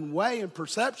will and way and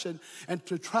perception and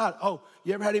to try,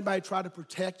 you ever had anybody try to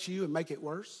protect you and make it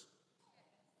worse?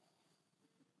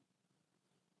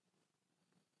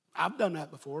 I've done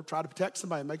that before, try to protect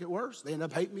somebody and make it worse. They end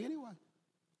up hating me anyway.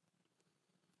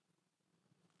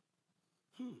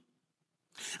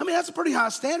 I mean, that's a pretty high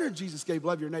standard Jesus gave.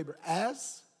 Love your neighbor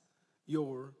as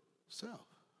yourself.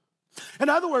 In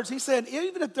other words, he said,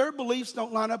 even if their beliefs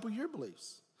don't line up with your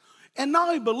beliefs. And not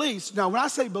only beliefs. Now, when I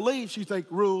say beliefs, you think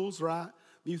rules, right?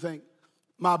 You think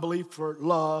my belief for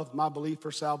love, my belief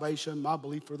for salvation, my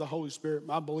belief for the Holy Spirit,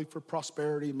 my belief for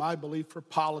prosperity, my belief for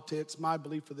politics, my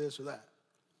belief for this or that.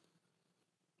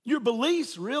 Your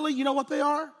beliefs, really, you know what they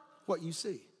are? What you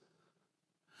see.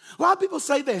 A lot of people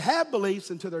say they have beliefs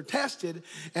until they're tested,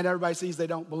 and everybody sees they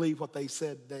don't believe what they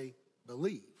said they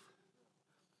believe.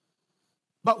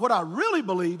 But what I really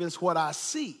believe is what I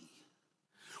see.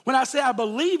 When I say I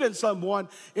believe in someone,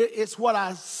 it's what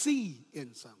I see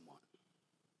in someone,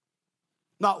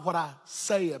 not what I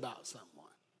say about someone.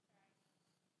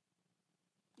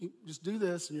 You just do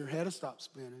this, and your head will stop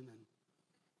spinning.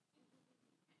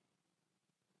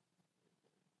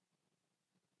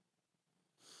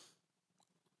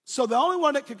 So the only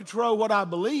one that can control what I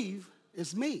believe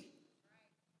is me.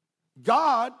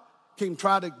 God can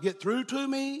try to get through to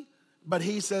me, but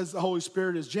he says the Holy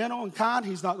Spirit is gentle and kind.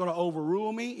 He's not going to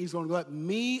overrule me. He's going to let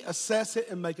me assess it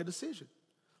and make a decision.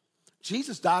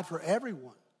 Jesus died for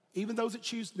everyone, even those that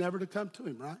choose never to come to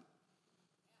him, right?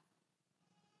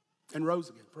 And rose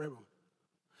again for everyone.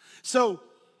 So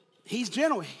he's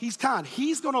gentle. He's kind.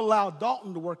 He's going to allow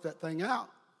Dalton to work that thing out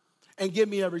and give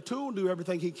me every tool and do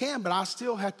everything he can, but I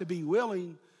still have to be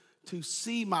willing to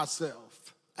see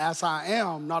myself as I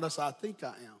am, not as I think I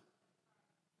am.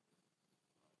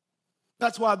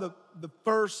 That's why the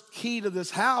first key to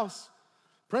this house,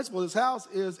 principle of this house,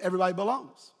 is everybody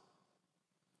belongs.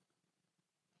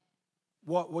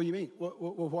 What do you mean?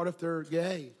 What if they're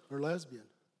gay or lesbian?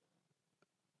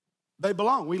 They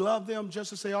belong. We love them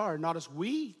just as they are, not as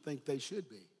we think they should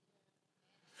be.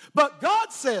 But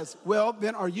God says, well,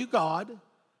 then are you God?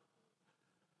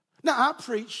 Now, I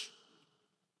preach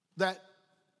that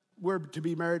we're to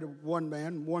be married to one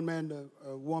man to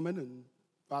a woman, and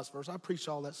vice versa. I preach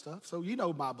all that stuff. So you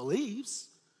know my beliefs.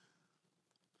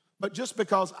 But just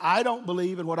because I don't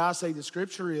believe in what I say the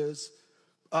scripture is,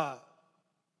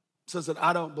 says that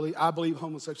I believe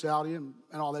homosexuality and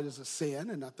all that is a sin,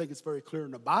 and I think it's very clear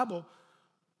in the Bible.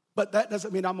 But that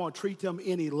doesn't mean I'm going to treat them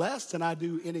any less than I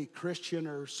do any Christian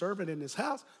or servant in this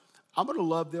house. I'm going to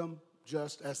love them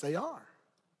just as they are.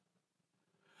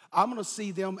 I'm going to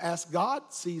see them as God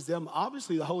sees them.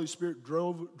 Obviously, the Holy Spirit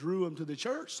drew them to the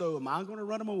church, so am I going to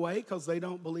run them away because they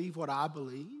don't believe what I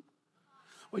believe?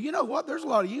 Well, you know what? There's a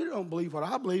lot of you that don't believe what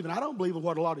I believe, and I don't believe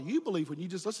what a lot of you believe. When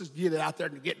let's just get it out there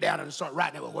and get down and start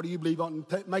writing it. Well, what do you believe on?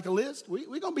 And make a list. We're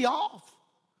going to be off.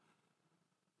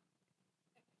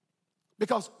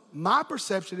 Because my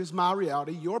perception is my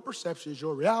reality. Your perception is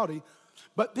your reality.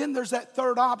 But then there's that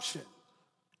third option,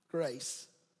 grace,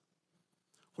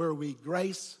 where we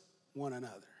grace one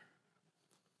another.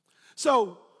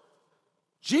 So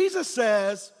Jesus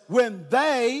says when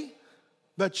they,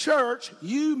 the church,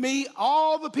 you, me,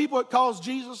 all the people that calls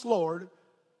Jesus Lord,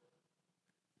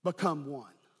 become one.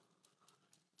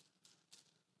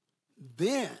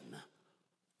 Then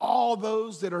all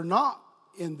those that are not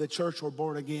in the church or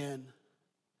born again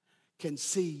can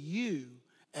see you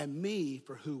and me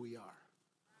for who we are.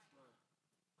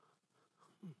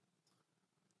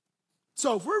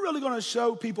 So if we're really going to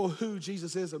show people who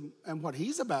Jesus is and what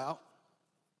he's about,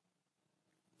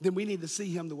 then we need to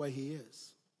see him the way he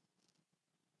is.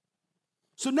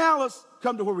 So now let's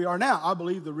come to where we are now. I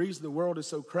believe the reason the world is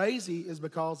so crazy is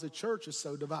because the church is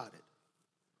so divided.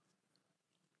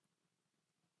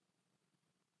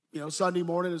 You know, Sunday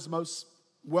morning is the most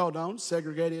well-known,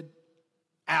 segregated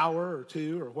hour or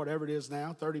two or whatever it is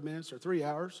now, 30 minutes or 3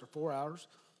 hours or 4 hours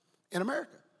in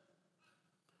America.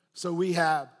 So we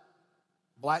have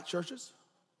black churches,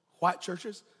 white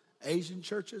churches, Asian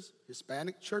churches,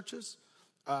 Hispanic churches.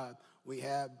 We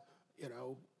have,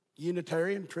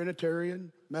 Unitarian,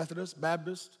 Trinitarian, Methodist,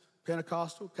 Baptist,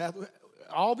 Pentecostal, Catholic,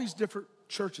 all these different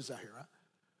churches out here, right?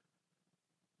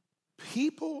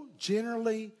 People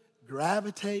generally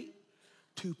gravitate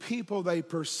to people they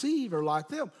perceive are like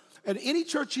them. And any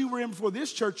church you were in before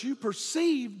this church, you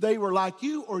perceived they were like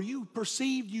you, or you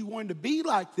perceived you wanted to be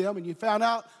like them, and you found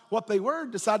out what they were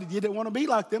and decided you didn't want to be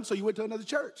like them, so you went to another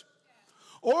church.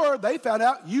 Or they found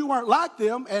out you weren't like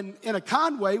them, and in a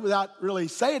kind way, without really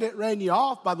saying it, ran you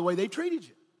off by the way they treated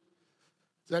you.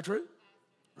 Is that true?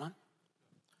 Right?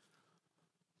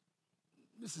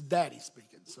 This is Daddy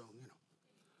speaking, so,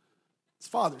 It's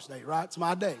Father's Day, right? It's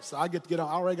my day, so I get to get on.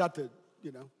 I already got to,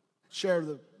 share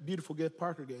the beautiful gift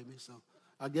Parker gave me, so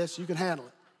I guess you can handle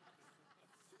it.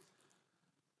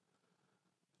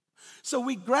 So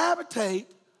we gravitate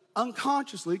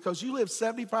unconsciously, because you live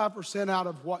 75% out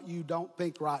of what you don't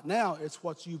think right now. It's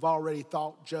what you've already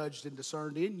thought, judged, and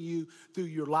discerned in you through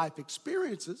your life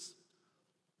experiences.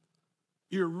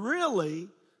 You really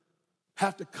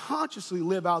have to consciously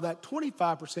live out that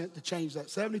 25% to change that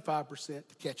 75%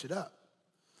 to catch it up.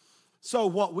 So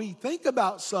what we think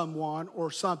about someone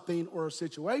or something or a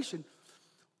situation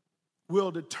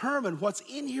will determine what's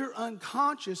in here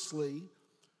unconsciously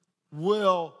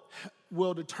will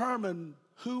determine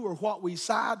who or what we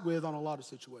side with on a lot of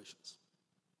situations.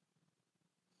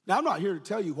 Now, I'm not here to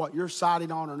tell you what you're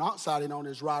siding on or not siding on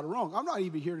is right or wrong. I'm not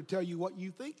even here to tell you what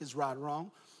you think is right or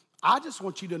wrong. I just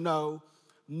want you to know,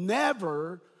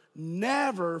 never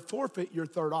forfeit your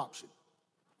third option.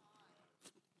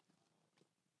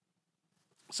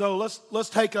 So let's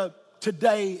take a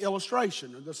today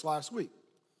illustration of this last week.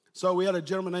 So we had a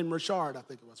gentleman named Richard, I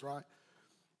think it was, right,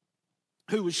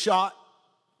 who was shot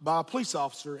by a police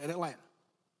officer in Atlanta.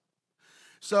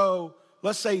 So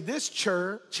let's say this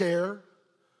chair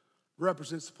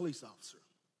represents the police officer,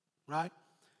 right?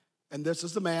 And this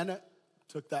is the man that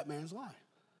took that man's life.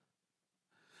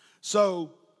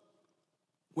 So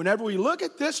whenever we look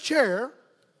at this chair,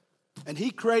 and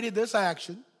he created this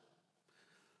action,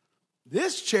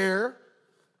 this chair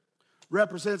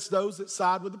represents those that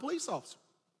side with the police officer.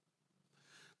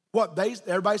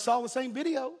 Everybody saw the same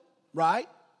video, right?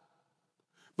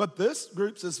 But this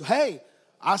group says, hey,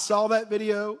 I saw that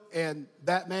video, and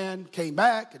that man came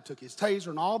back and took his taser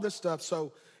and all this stuff.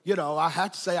 So, I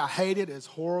have to say I hate it. It's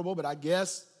horrible, but I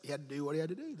guess he had to do what he had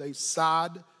to do. They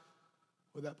side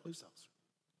with that police officer.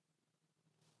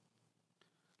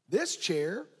 This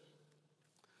chair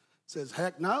says,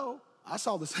 heck no. I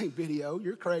saw the same video.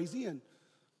 You're crazy. And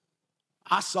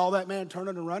I saw that man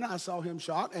turning and running. I saw him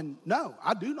shot. And no,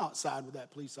 I do not side with that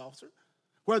police officer.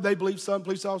 Whether they believe some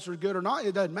police officer is good or not,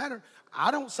 it doesn't matter. I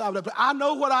don't side with that. I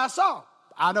know what I saw.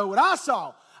 I know what I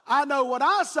saw. I know what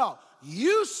I saw.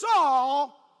 You saw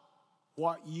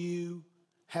what you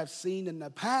have seen in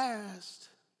the past.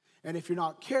 And if you're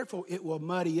not careful, it will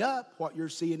muddy up what you're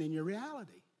seeing in your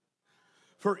reality.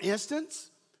 For instance,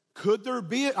 could there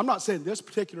be, I'm not saying this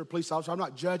particular police officer, I'm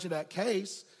not judging that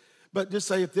case, but just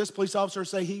say if this police officer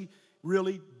say he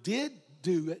really did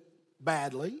do it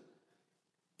badly,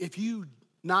 if you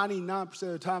 99% of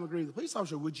the time agree with the police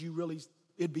officer,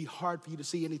 it'd be hard for you to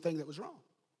see anything that was wrong.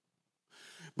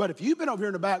 But if you've been over here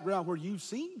in the background where you've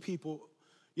seen people,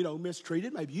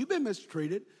 mistreated, maybe you've been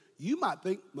mistreated, you might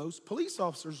think most police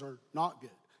officers are not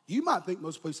good. You might think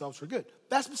most police officers are good.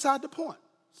 That's beside the point.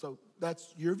 So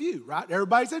that's your view, right?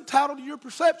 Everybody's entitled to your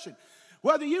perception.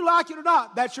 Whether you like it or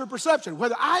not, that's your perception.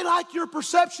 Whether I like your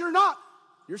perception or not,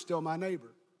 you're still my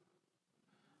neighbor.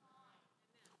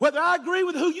 Whether I agree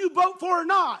with who you vote for or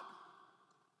not,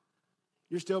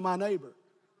 you're still my neighbor.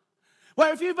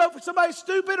 Well, if you vote for somebody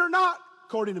stupid or not,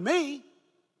 according to me,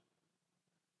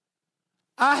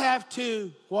 I have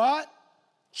to, what?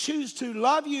 Choose to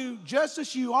love you just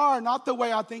as you are, not the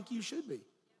way I think you should be.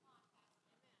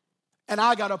 And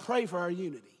I got to pray for our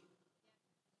unity.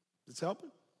 Is this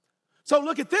helping? So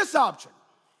look at this option.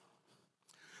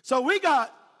 So we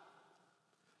got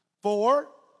for,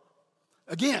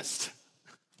 against.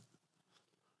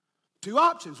 Two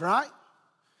options, right?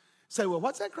 Say, well,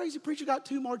 what's that crazy preacher got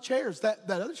two more chairs? That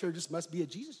other chair just must be a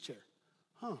Jesus chair.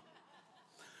 Huh.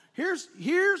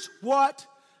 Here's what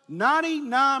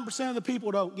 99% of the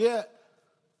people don't get.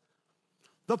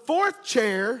 The fourth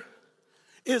chair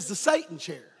is the Satan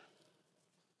chair.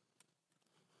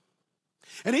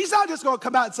 And he's not just going to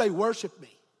come out and say, worship me.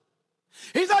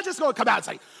 He's not just going to come out and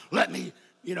say, let me,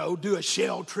 do a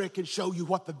shell trick and show you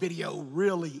what the video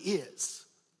really is.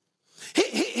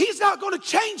 He's not going to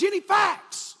change any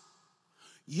facts.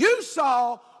 You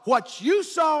saw what you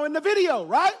saw in the video,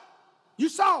 right? You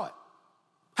saw it.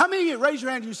 How many of you, raise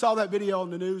your hand, you saw that video on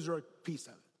the news or a piece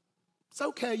of it? It's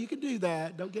okay, you can do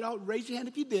that. Don't get out, raise your hand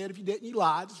if you did. If you didn't, you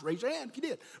lied. Just raise your hand if you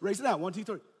did. Raise it out, 1, 2,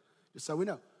 3. Just so we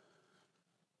know.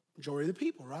 Majority of the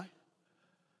people, right?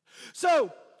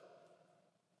 So,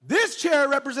 this chair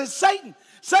represents Satan.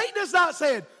 Satan is not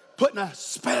saying, putting a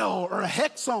spell or a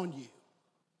hex on you.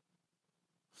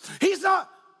 He's not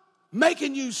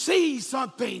making you see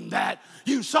something that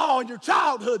you saw in your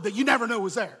childhood that you never knew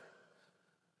was there.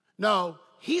 No,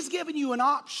 he's giving you an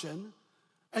option,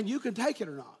 and you can take it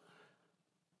or not.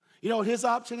 You know what his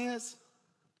option is?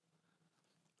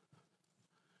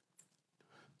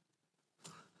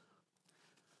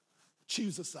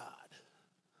 Choose a side.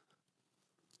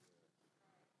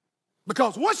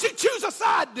 Because once you choose a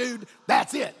side, dude,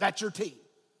 that's it. That's your team.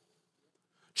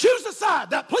 Choose a side.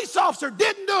 That police officer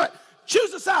didn't do it.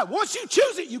 Choose a side. Once you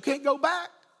choose it, you can't go back.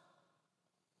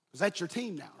 Because that's your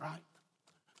team now, right?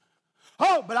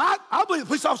 Oh, but I believe the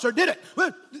police officer did it.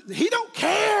 Well, he don't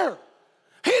care.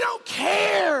 He don't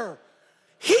care.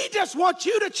 He just wants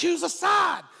you to choose a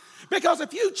side. Because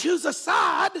if you choose a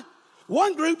side,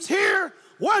 one group's here,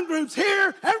 one group's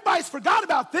here. Everybody's forgot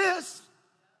about this.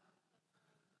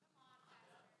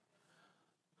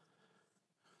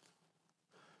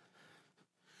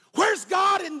 Where's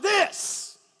God in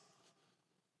this?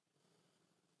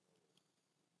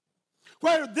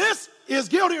 Whether this is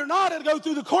guilty or not, it'll go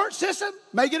through the court system.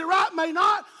 May get it right, may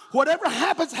not. Whatever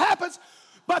happens, happens.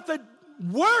 But the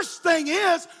worst thing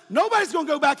is, nobody's going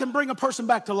to go back and bring a person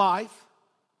back to life.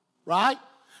 Right?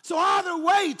 So either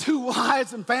way, two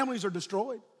lives and families are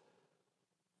destroyed.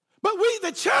 But we,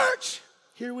 the church,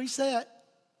 here we sit.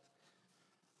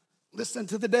 Listen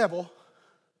to the devil.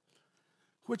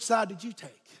 Which side did you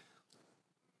take?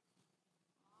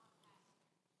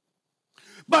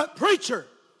 But preacher,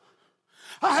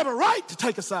 I have a right to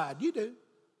take a side. You do.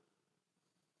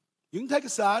 You can take a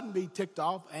side and be ticked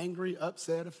off, angry,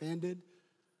 upset, offended,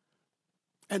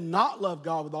 and not love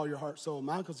God with all your heart, soul, and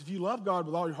mind. Because if you love God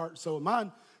with all your heart, soul, and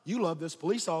mind, you love this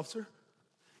police officer,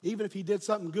 even if he did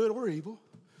something good or evil.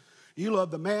 You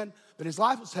love the man that his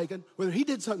life was taken, whether he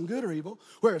did something good or evil,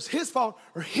 whether it's his fault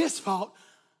or his fault.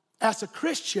 As a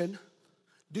Christian,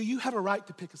 do you have a right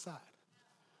to pick a side?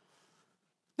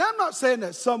 Now, I'm not saying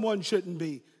that someone shouldn't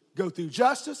go through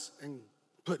justice and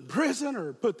put in prison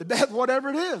or put to death, whatever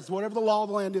it is, whatever the law of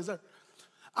the land is there.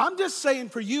 I'm just saying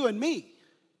for you and me,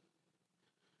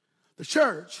 the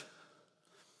church,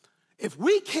 if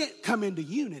we can't come into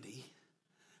unity,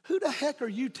 who the heck are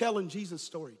you telling Jesus'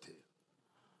 story to?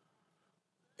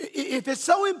 If it's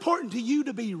so important to you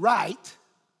to be right,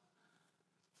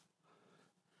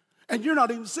 and you're not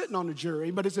even sitting on the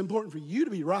jury, but it's important for you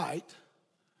to be right,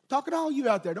 talking to all you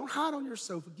out there, don't hide on your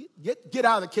sofa. Get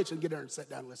out of the kitchen, get there and sit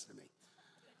down and listen to me.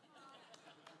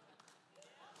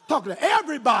 Talking to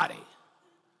everybody.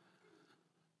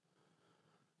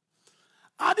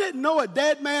 I didn't know a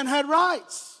dead man had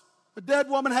rights. A dead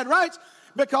woman had rights.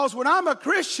 Because when I'm a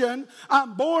Christian,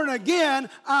 I'm born again,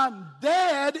 I'm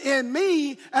dead in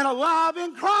me and alive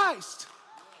in Christ.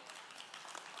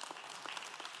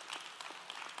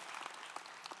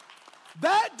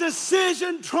 That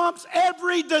decision trumps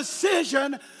every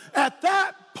decision at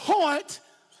that point,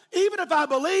 even if I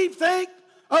believe, think,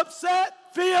 upset,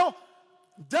 feel,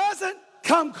 doesn't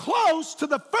come close to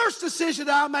the first decision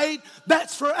I made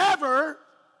that's forever.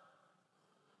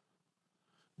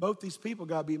 both these people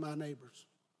got to be my neighbors.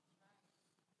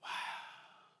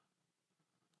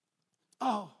 Wow.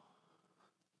 Oh.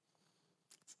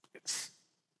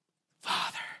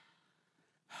 Father,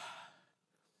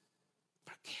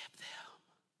 forgive them.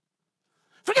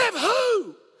 Forgive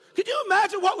who? Can you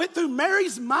imagine what went through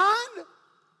Mary's mind?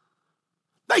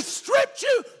 They stripped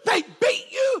you. They beat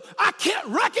you. I can't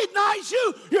recognize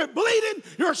you. You're bleeding.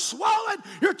 You're swollen.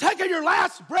 You're taking your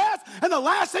last breath. And the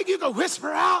last thing you can whisper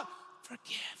out,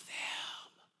 forgive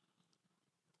them.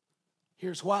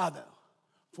 Here's why, though.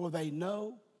 For they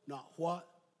know not what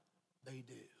they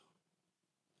do.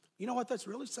 You know what that's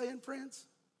really saying, friends?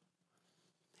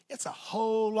 It's a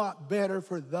whole lot better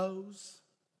for those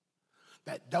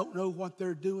that don't know what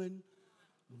they're doing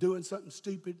something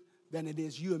stupid, than it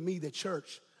is you and me, the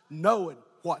church, knowing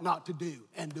what not to do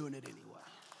and doing it anyway.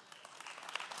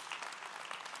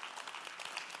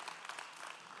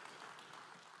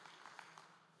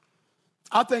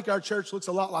 I think our church looks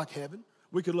a lot like heaven.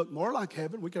 We could look more like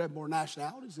heaven. We could have more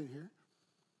nationalities in here.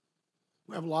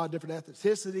 We have a lot of different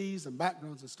ethnicities and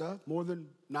backgrounds and stuff, more than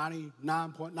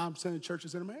 99.9% of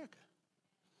churches in America.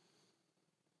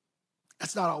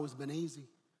 That's not always been easy.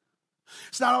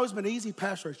 It's not always been easy to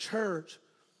pastor a church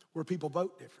where people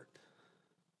vote different.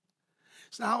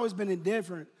 It's not always been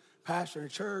indifferent pastor a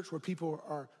church where people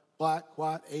are black,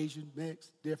 white, Asian,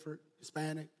 mixed, different,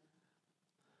 Hispanic.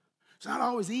 It's not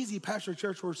always easy to pastor a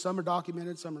church where some are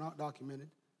documented, some are not documented.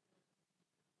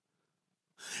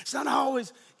 It's not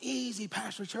always easy to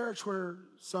pastor a church where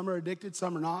some are addicted,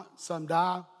 some are not. Some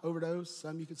die, overdose,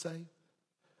 some you could say.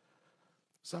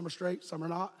 Some are straight, some are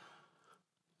not.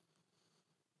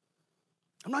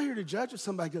 I'm not here to judge if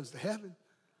somebody goes to heaven.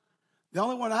 The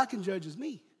only one I can judge is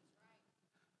me.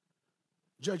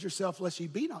 Judge yourself lest ye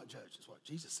be not judged, is what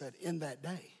Jesus said in that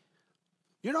day.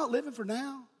 You're not living for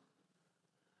now.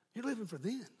 You're living for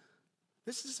then.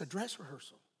 This is a dress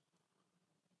rehearsal.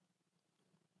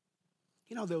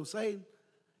 You know, they'll say,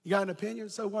 you got an opinion?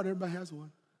 So what? Everybody has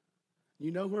one.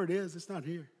 You know where it is. It's not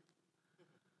here.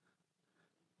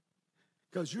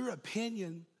 Because your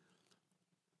opinion,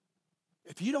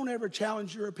 if you don't ever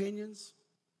challenge your opinions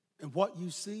and what you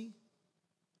see,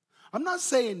 I'm not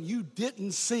saying you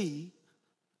didn't see.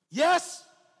 Yes.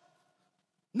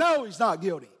 No, he's not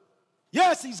guilty.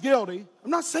 Yes, he's guilty.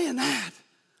 I'm not saying that.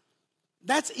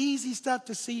 That's easy stuff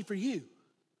to see for you.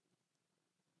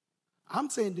 I'm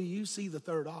saying, do you see the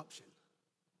third option?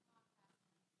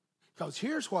 Because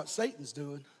here's what Satan's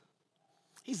doing.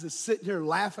 He's just sitting here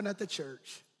laughing at the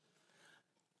church.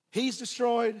 He's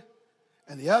destroyed,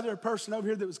 and the other person over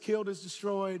here that was killed is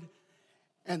destroyed,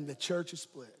 and the church is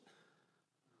split.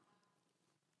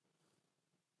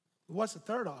 What's the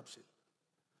third option?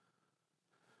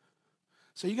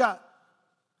 So you got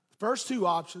the first two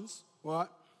options.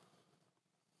 What?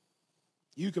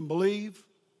 You can believe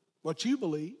what you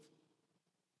believe,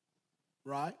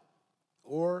 right?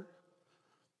 Or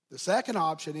the second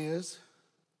option is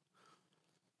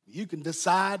you can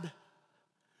decide,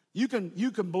 you can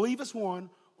believe as one,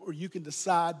 or you can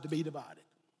decide to be divided.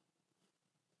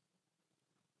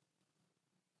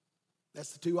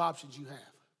 That's the two options you have.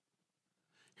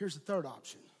 Here's the third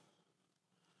option.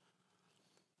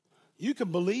 You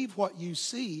can believe what you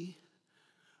see,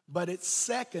 but it's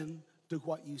second to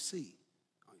what you see.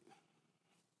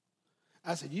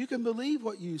 I said, you can believe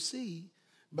what you see,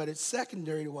 but it's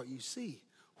secondary to what you see.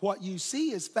 What you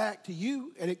see is fact to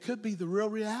you, and it could be the real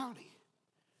reality.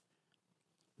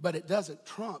 But it doesn't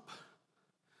trump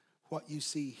what you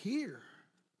see here.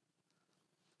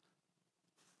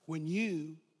 When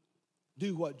you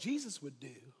do what Jesus would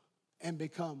do and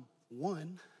become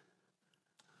one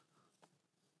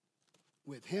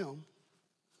with him,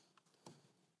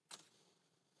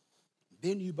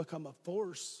 then you become a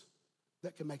force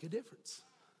that can make a difference.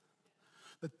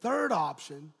 The third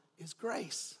option is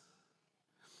grace.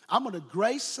 I'm going to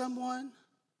grace someone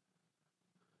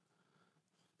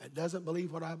that doesn't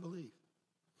believe what I believe.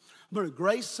 I'm going to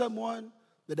grace someone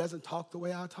that doesn't talk the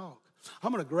way I talk.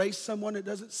 I'm going to grace someone that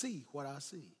doesn't see what I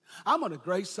see. I'm going to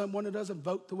grace someone that doesn't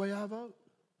vote the way I vote.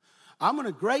 I'm going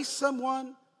to grace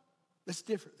someone that's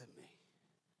different than me.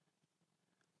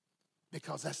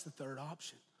 Because that's the third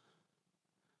option.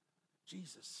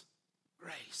 Jesus,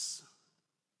 grace.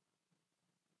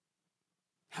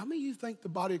 How many of you think the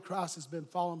body of Christ has been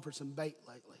falling for some bait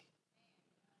lately?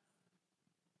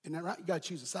 Isn't that right? You got to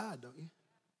choose a side, don't you?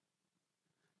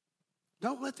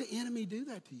 Don't let the enemy do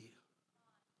that to you.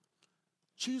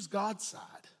 Choose God's side.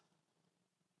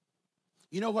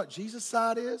 You know what Jesus'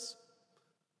 side is?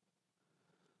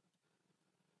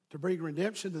 To bring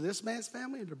redemption to this man's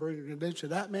family and to bring redemption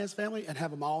to that man's family and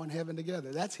have them all in heaven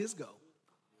together. That's his goal.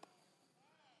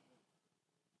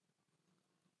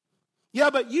 Yeah,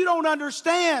 but you don't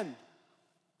understand.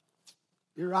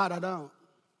 You're right, I don't.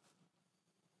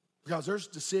 Because there's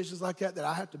decisions like that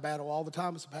I have to battle all the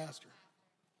time as a pastor.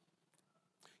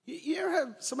 You ever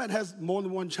have somebody that has more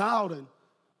than one child and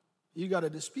you got a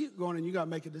dispute going and you got to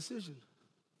make a decision?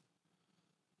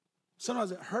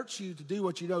 Sometimes it hurts you to do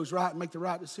what you know is right and make the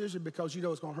right decision because you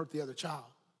know it's going to hurt the other child.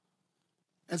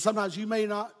 And sometimes you may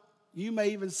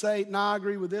even say, no, I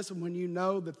agree with this one when you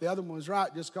know that the other one was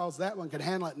right just because that one can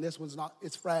handle it and this one's not,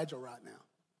 it's fragile right now.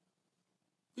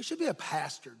 You should be a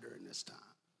pastor during this time.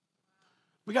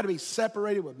 We got to be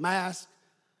separated with masks.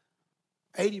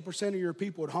 80% of your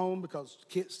people at home because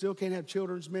kids still can't have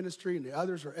children's ministry and the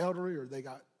others are elderly or they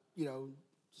got,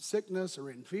 sickness or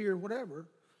in fear, whatever,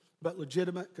 but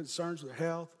legitimate concerns with their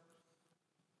health.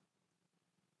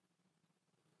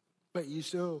 But you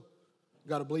still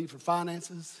got to believe for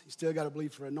finances. You still got to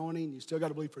believe for anointing. You still got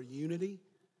to believe for unity.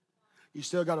 You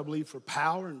still got to believe for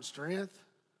power and strength.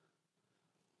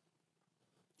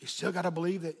 You still got to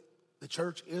believe that the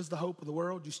church is the hope of the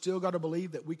world. You still got to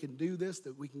believe that we can do this,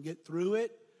 that we can get through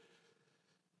it.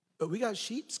 But we got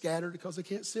sheep scattered because they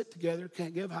can't sit together,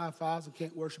 can't give high fives, and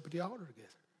can't worship at the altar together.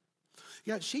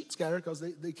 You got sheep scattered because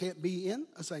they can't be in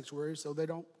a sanctuary, so they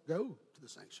don't go to the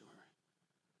sanctuary.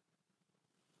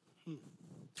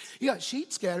 You got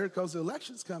sheep scattered because the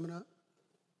election's coming up.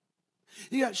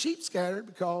 You got sheep scattered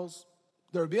because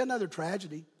there'll be another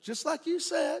tragedy, just like you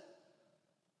said.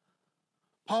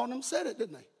 Paul and them said it,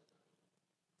 didn't they?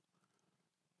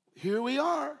 Here we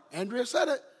are. Andrea said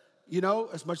it.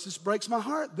 As much as this breaks my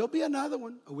heart, there'll be another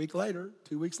one a week later,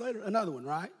 2 weeks later, another one,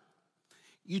 right?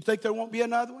 You think there won't be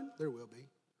another one? There will be.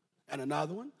 And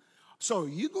another one. So are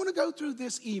you going to go through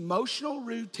this emotional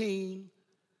routine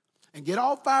and get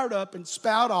all fired up and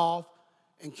spout off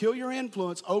and kill your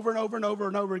influence over and over and over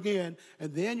and over again,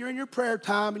 and then you're in your prayer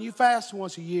time and you fast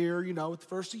once a year, at the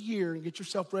first of the year, and get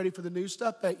yourself ready for the new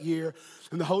stuff that year,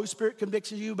 and the Holy Spirit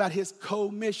convicts you about his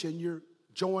commission. You're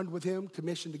joined with him,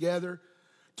 commissioned together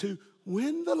to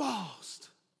win the lost.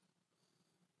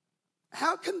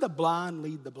 How can the blind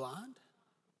lead the blind?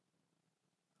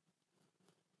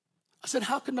 I said,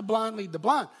 how can the blind lead the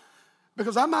blind?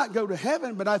 Because I might go to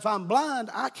heaven, but if I'm blind,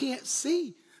 I can't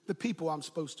see the people I'm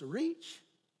supposed to reach.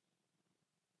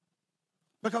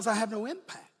 Because I have no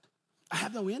impact. I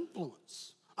have no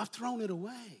influence. I've thrown it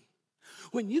away.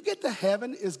 When you get to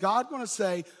heaven, is God going to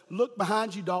say, look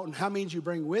behind you, Dalton, how many you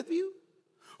bring with you?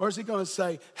 Or is he going to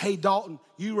say, hey, Dalton,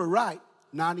 you were right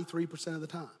 93% of the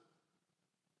time?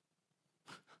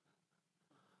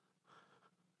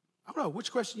 I don't know.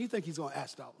 Which question do you think he's going to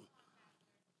ask Dalton?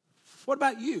 What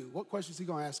about you? What question is he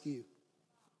going to ask you?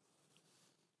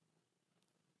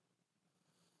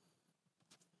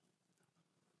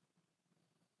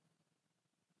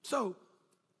 So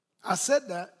I said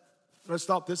that, but I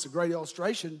thought this is a great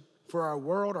illustration for our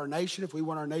world, our nation, if we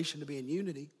want our nation to be in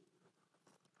unity.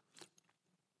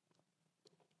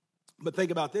 But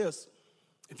think about this.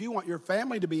 If you want your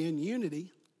family to be in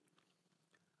unity,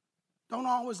 don't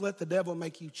always let the devil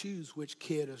make you choose which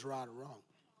kid is right or wrong.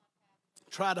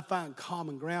 Try to find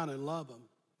common ground and love them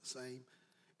the same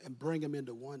and bring them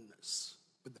into oneness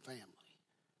with the family.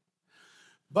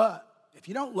 But if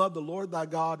you don't love the Lord thy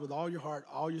God with all your heart,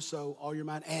 all your soul, all your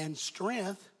mind, and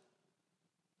strength,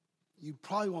 you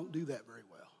probably won't do that very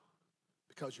well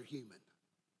because you're human.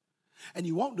 And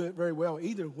you won't do it very well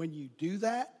either when you do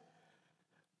that,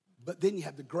 but then you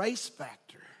have the grace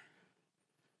factor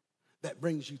that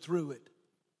brings you through it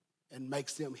and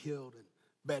makes them healed and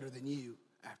better than you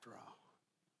after all.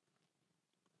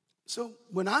 So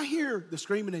when I hear the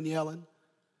screaming and yelling,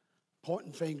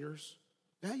 pointing fingers,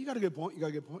 yeah, you got a good point, you got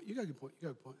a good point, you got a good point, you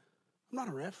got a good point. I'm not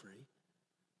a referee.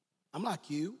 I'm like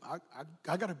you.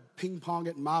 I got to ping pong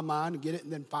it in my mind and get it,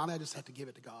 and then finally I just have to give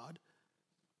it to God.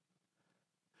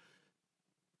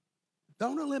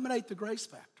 Don't eliminate the grace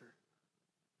factor.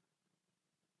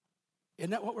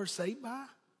 Isn't that what we're saved by?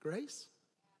 Grace?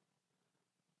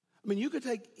 I mean, you could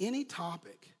take any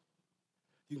topic.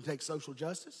 You can take social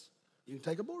justice. You can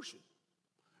take abortion.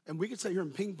 And we could sit here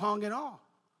and ping pong it all.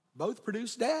 Both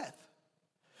produce death.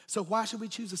 So why should we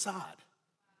choose a side?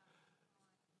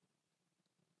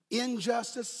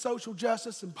 Injustice, social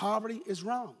justice, and poverty is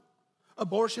wrong.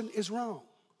 Abortion is wrong.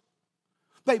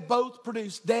 They both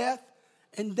produce death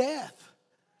and death.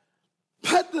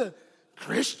 But the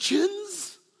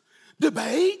Christians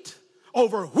debate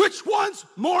over which one's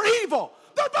more evil.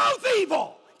 They're both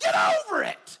evil. Get over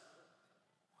it.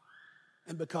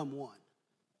 And become one.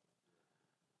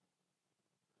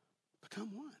 Become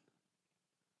one.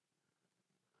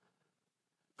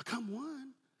 Become one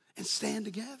and stand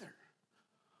together.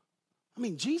 I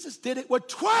mean, Jesus did it with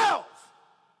 12.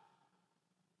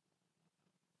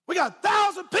 We got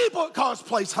 1,000 people at Cause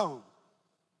Place Home.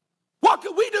 What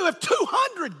could we do if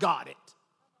 200 got it?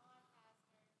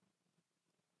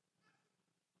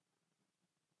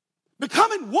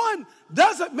 Becoming one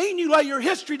doesn't mean you lay your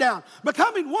history down.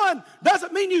 Becoming one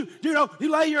doesn't mean you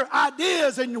lay your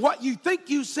ideas and what you think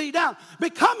you see down.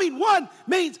 Becoming one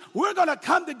means we're going to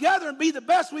come together and be the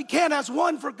best we can as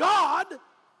one for God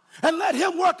and let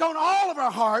Him work on all of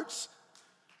our hearts.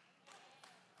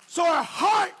 So our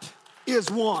heart is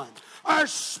one. Our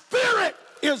spirit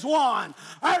is one.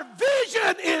 Our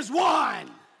vision is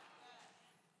one.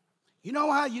 You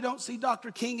know how you don't see Dr.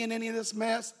 King in any of this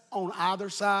mess on either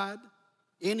side?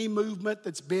 Any movement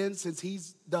that's been since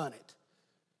he's done it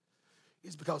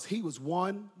is because he was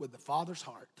one with the Father's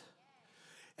heart.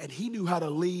 And he knew how to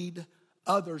lead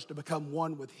others to become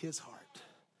one with his heart.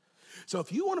 So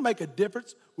if you want to make a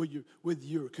difference with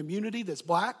your community that's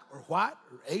black or white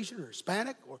or Asian or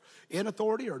Hispanic or in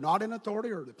authority or not in authority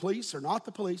or the police or not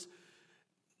the police,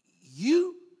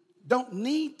 you don't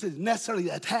need to necessarily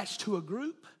attach to a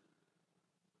group.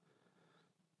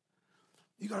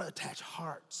 You got to attach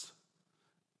hearts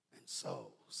and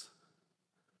souls.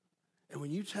 And when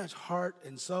you attach heart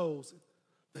and souls,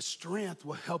 the strength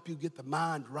will help you get the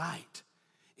mind right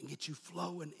and get you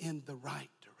flowing in the right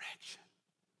direction.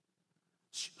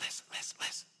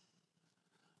 Listen.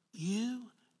 You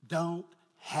don't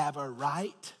have a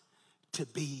right to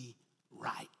be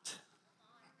right.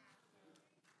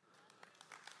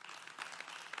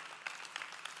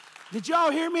 Did y'all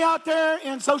hear me out there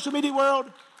in social media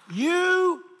world?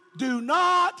 You do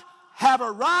not have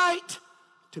a right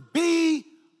to be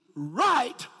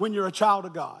right when you're a child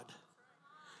of God.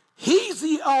 He's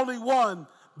the only one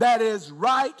that is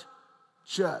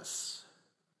righteous.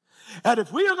 And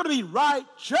if we are going to be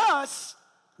righteous,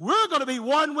 we're going to be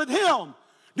one with Him.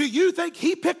 Do you think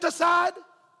He picked a side?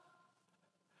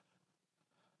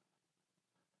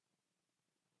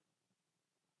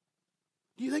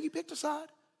 Do you think He picked a side?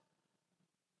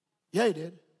 Yeah, He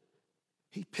did.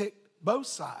 He picked both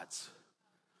sides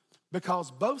because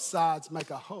both sides make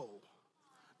a whole.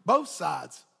 Both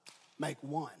sides make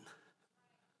one.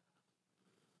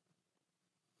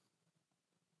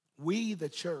 We, the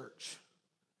church,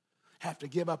 have to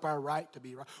give up our right to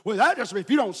be right. Well, that just means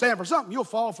if you don't stand for something, you'll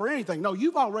fall for anything. No,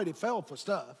 you've already fell for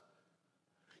stuff.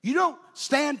 You don't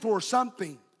stand for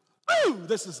something. Ooh,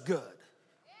 this is good.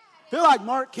 Feel like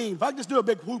Mark King. If I could just do a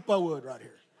big whoop, I would right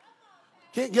here.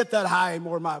 Can't get that high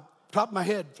anymore. My top of my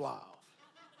head fly off.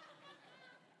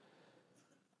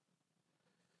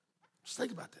 Just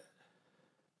think about that.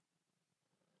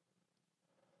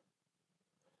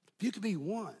 If you could be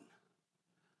one,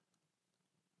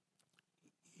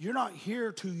 you're not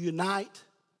here to unite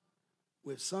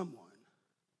with someone.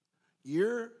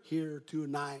 You're here to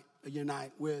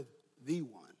unite with the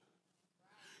one.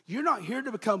 You're not here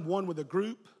to become one with a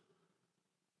group,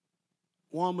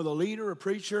 one with a leader, a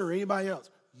preacher, or anybody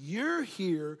else. You're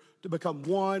here to become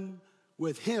one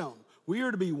with Him. We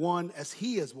are to be one as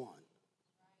He is one.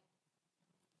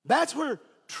 That's where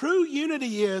true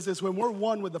unity is when we're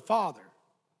one with the Father.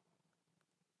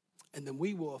 And then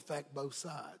we will affect both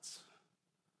sides.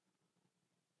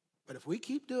 But if we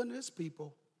keep doing this,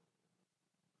 people,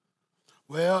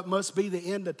 well, it must be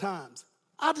the end of times.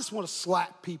 I just want to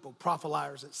slap people, prophet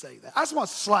liars that say that. I just want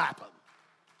to slap them.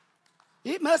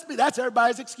 It must be, that's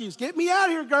everybody's excuse. Get me out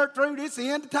of here, Gertrude, it's the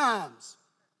end of times.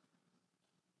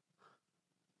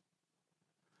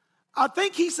 I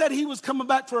think he said he was coming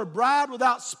back for a bride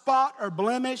without spot or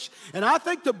blemish, and I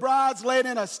think the bride's laying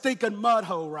in a stinking mud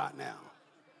hole right now.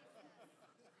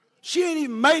 She ain't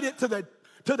even made it to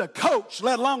the coach,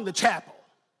 let alone the chapel.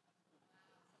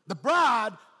 The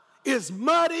bride is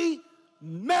muddy,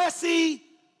 messy,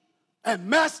 and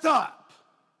messed up.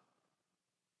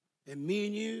 And me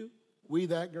and you, we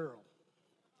that girl.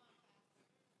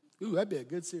 Ooh, that'd be a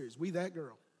good series. We that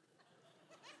girl.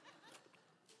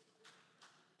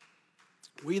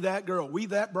 We that girl. We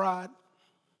that bride.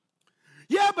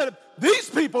 Yeah, but if these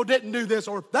people didn't do this,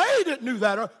 or if they didn't do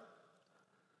that, or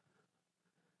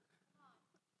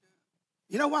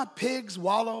you know why pigs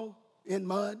wallow in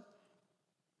mud?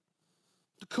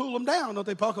 To cool them down, don't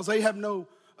they, Paul? Because they have no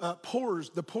pores.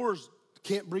 The pores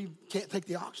can't breathe, can't take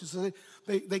the oxygen.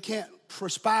 So they can't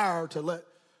perspire to let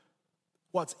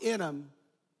what's in them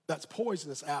that's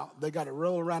poisonous out. They got to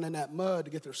roll around in that mud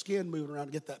to get their skin moving around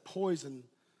to get that poison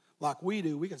like we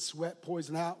do. We can sweat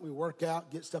poison out. We work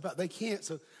out, get stuff out. They can't,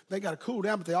 so they got to cool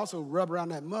down, but they also rub around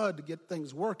that mud to get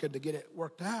things working, to get it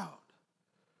worked out.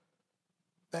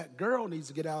 That girl needs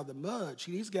to get out of the mud.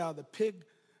 She needs to get out of the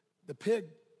pig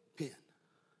pen.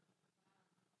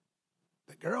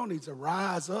 That girl needs to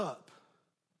rise up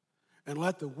and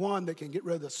let the one that can get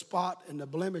rid of the spot and the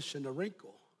blemish and the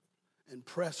wrinkle and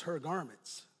press her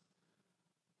garments.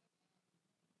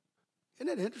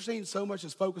 Isn't it interesting? So much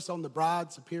is focused on the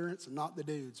bride's appearance and not the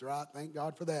dude's, right? Thank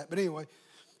God for that. But anyway,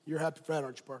 you're happy for that,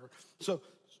 aren't you, Parker? So,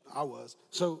 I was.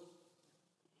 So,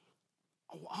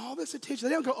 all this attention,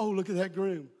 they don't go, oh, look at that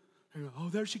groom. They go, oh,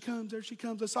 there she comes, there she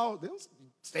comes. They don't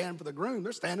stand for the groom,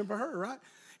 they're standing for her, right?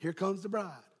 Here comes the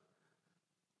bride.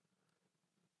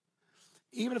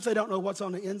 Even if they don't know what's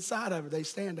on the inside of her,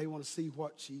 they want to see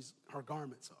what her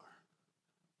garments are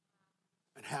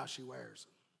and how she wears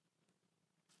them.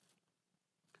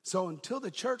 So until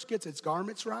the church gets its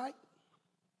garments right,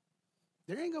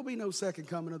 there ain't going to be no second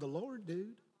coming of the Lord,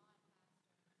 dude.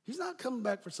 He's not coming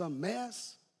back for some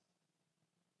mess.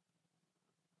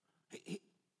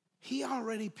 He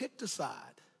already picked a side.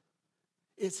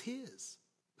 It's his.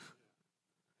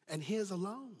 And his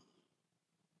alone.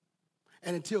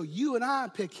 And until you and I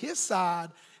pick his side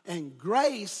and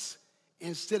grace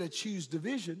instead of choose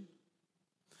division,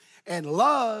 and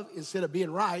love instead of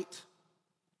being right,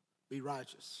 be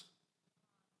righteous.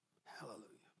 Hallelujah.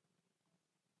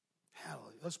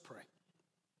 Hallelujah. Let's pray.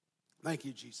 Thank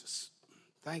you, Jesus.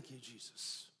 Thank you,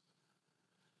 Jesus.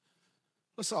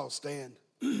 Let's all stand.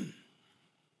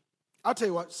 I'll tell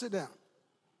you what, sit down.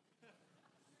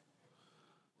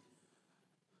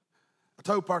 I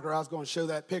told Parker I was going to show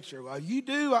that picture. Well, you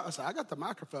do? I said, I got the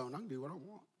microphone. I can do what I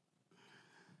want.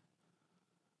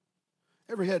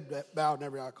 Every head bowed and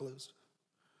every eye closed.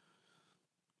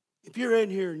 If you're in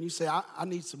here and you say, I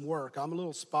need some work, I'm a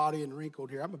little spotty and wrinkled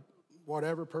here, I'm a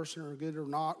whatever person or good or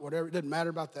not, whatever, it doesn't matter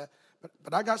about that.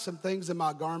 But I got some things in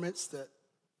my garments that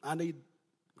I need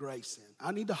grace in.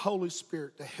 I need the Holy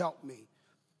Spirit to help me.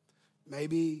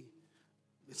 Maybe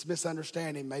it's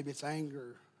misunderstanding, maybe it's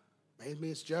anger, maybe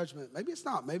it's judgment, maybe it's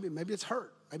not, maybe it's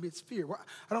hurt, maybe it's fear.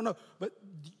 I don't know. But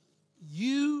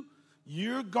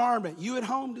your garment, you at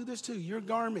home do this too, your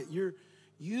garment,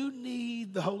 you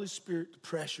need the Holy Spirit to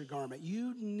press your garment.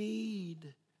 You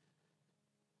need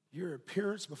your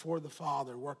appearance before the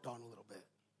Father worked on a little bit.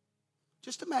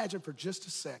 Just imagine for just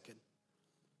a second,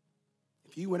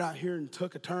 if you went out here and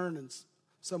took a turn and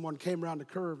someone came around the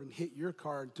curve and hit your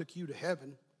car and took you to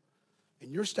heaven,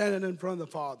 and you're standing in front of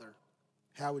the Father,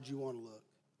 how would you want to look?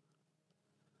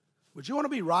 Would you want to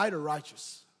be right or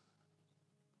righteous?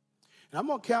 And I'm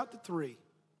going to count to 3.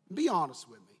 Be honest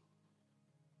with me.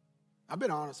 I've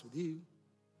been honest with you.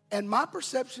 And my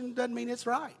perception doesn't mean it's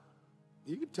right.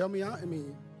 You can tell me, I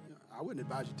wouldn't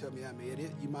advise you to tell me I'm an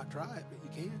idiot. You might try it, but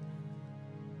you can.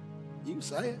 You can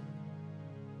say it.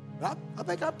 But I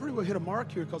think I pretty well hit a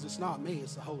mark here because it's not me,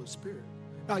 it's the Holy Spirit.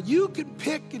 Now, you can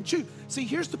pick and choose. See,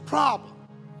 here's the problem.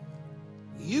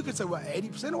 You could say, well,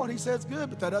 80% of what he said is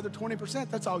good, but that other 20%,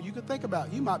 that's all you could think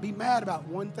about. You might be mad about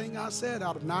one thing I said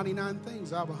out of 99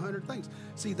 things, out of 100 things.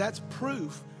 See, that's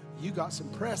proof you got some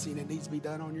pressing that needs to be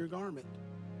done on your garment.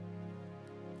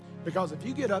 Because if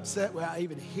you get upset without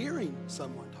even hearing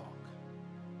someone talk,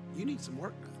 you need some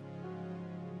work done.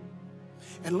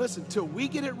 And listen, till we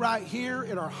get it right here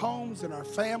in our homes, in our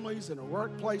families, in our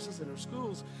workplaces, in our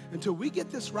schools, until we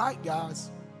get this right,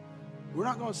 guys, we're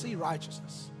not going to see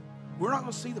righteousness. We're not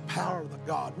going to see the power of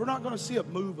God. We're not going to see a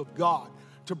move of God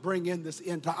to bring in this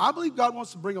end time. I believe God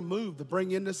wants to bring a move to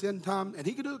bring in this end time, and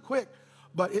he can do it quick,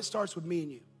 but it starts with me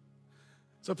and you.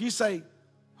 So if you say,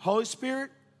 Holy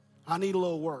Spirit, I need a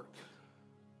little work,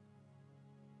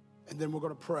 and then we're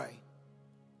going to pray.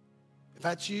 If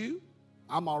that's you,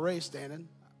 I'm already standing.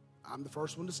 I'm the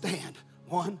first one to stand.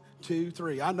 1, 2,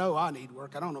 3. I know I need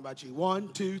work. I don't know about you. 1,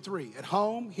 2, 3. At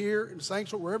home, here, in the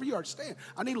sanctuary, wherever you are, stand.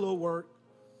 I need a little work.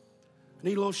 I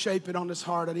need a little shaping on this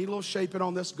heart. I need a little shaping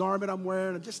on this garment I'm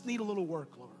wearing. I just need a little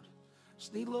work, Lord.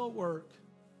 Just need a little work.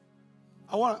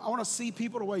 I want to see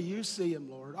people the way you see them,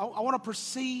 Lord. I want to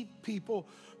perceive people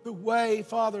the way,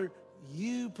 Father,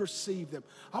 you perceive them.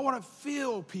 I want to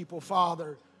feel people,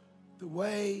 Father, the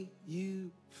way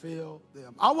you feel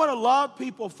them. I want to love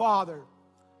people, Father,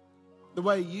 the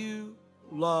way you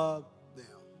love them.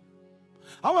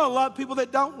 I want to love people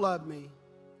that don't love me.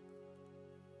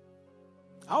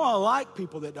 I want to like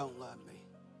people that don't love me.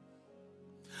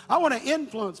 I want to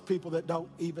influence people that don't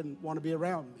even want to be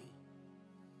around me.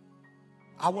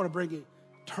 I want to bring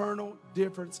eternal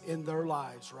difference in their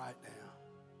lives right now.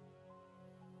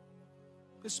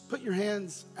 Just put your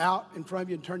hands out in front of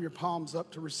you and turn your palms up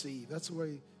to receive. That's the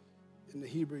way in the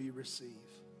Hebrew you receive.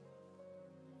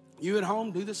 You at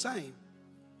home, do the same.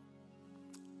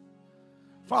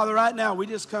 Father, right now, we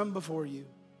just come before you.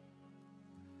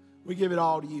 We give it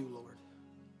all to you, Lord.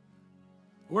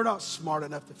 We're not smart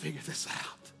enough to figure this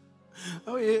out.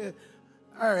 Oh, yeah.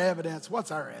 Our evidence,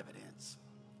 what's our evidence?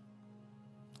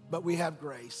 but we have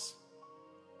grace.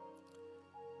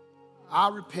 I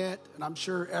repent, and I'm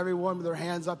sure everyone with their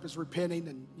hands up is repenting,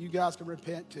 and you guys can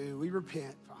repent too. We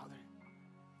repent, Father.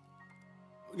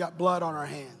 We got blood on our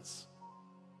hands.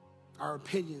 Our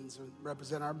opinions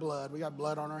represent our blood. We got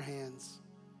blood on our hands.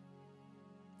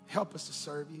 Help us to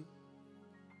serve you.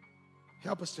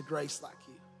 Help us to grace like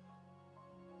you.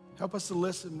 Help us to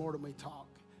listen more than we talk.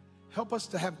 Help us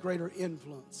to have greater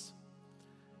influence.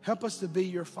 Help us to be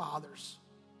your fathers.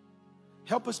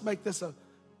 Help us make this a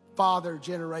father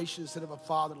generation instead of a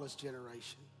fatherless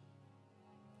generation.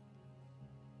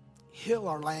 Heal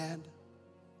our land.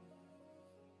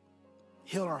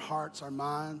 Heal our hearts, our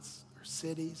minds, our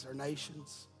cities, our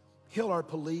nations. Heal our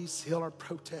police. Heal our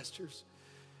protesters.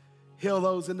 Heal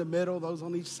those in the middle, those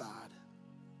on each side.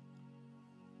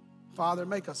 Father,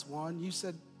 make us one. You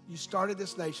said you started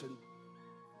this nation,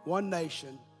 one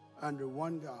nation under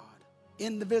one God,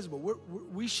 indivisible.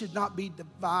 We should not be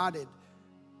divided.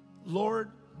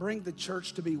 Lord, bring the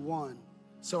church to be one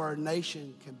so our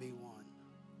nation can be one.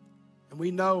 And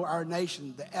we know our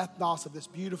nation, the ethnos of this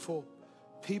beautiful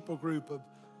people group of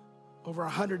over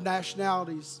 100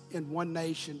 nationalities in one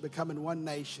nation, becoming one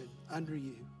nation under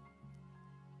you.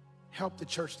 Help the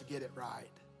church to get it right.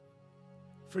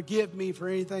 Forgive me for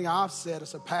anything I've said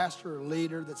as a pastor or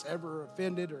leader that's ever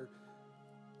offended or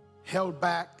held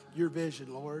back your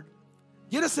vision, Lord.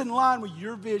 Get us in line with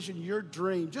your vision, your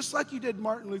dream, just like you did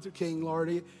Martin Luther King, Lord.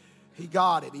 He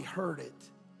got it. He heard it.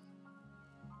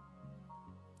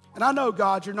 And I know,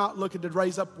 God, you're not looking to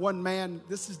raise up one man.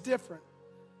 This is different.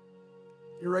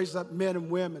 You're raising up men and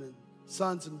women and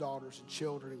sons and daughters and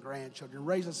children and grandchildren.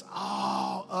 Raise us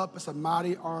all up as a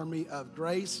mighty army of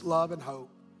grace, love, and hope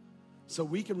so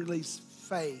we can release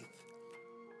faith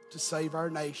to save our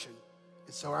nation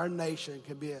and so our nation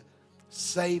can be a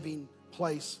saving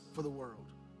place for the world.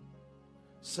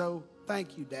 So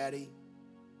thank you, Daddy,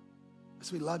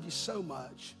 because we love you so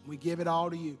much. We give it all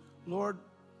to you. Lord,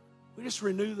 we just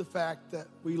renew the fact that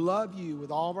we love you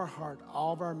with all of our heart,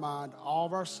 all of our mind, all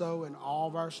of our soul, and all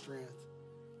of our strength.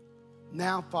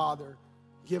 Now, Father,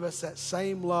 give us that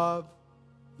same love,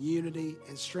 unity,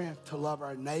 and strength to love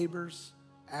our neighbors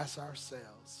as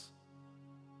ourselves.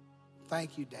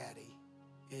 Thank you, Daddy.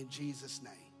 In Jesus'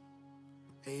 name,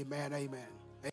 amen, amen.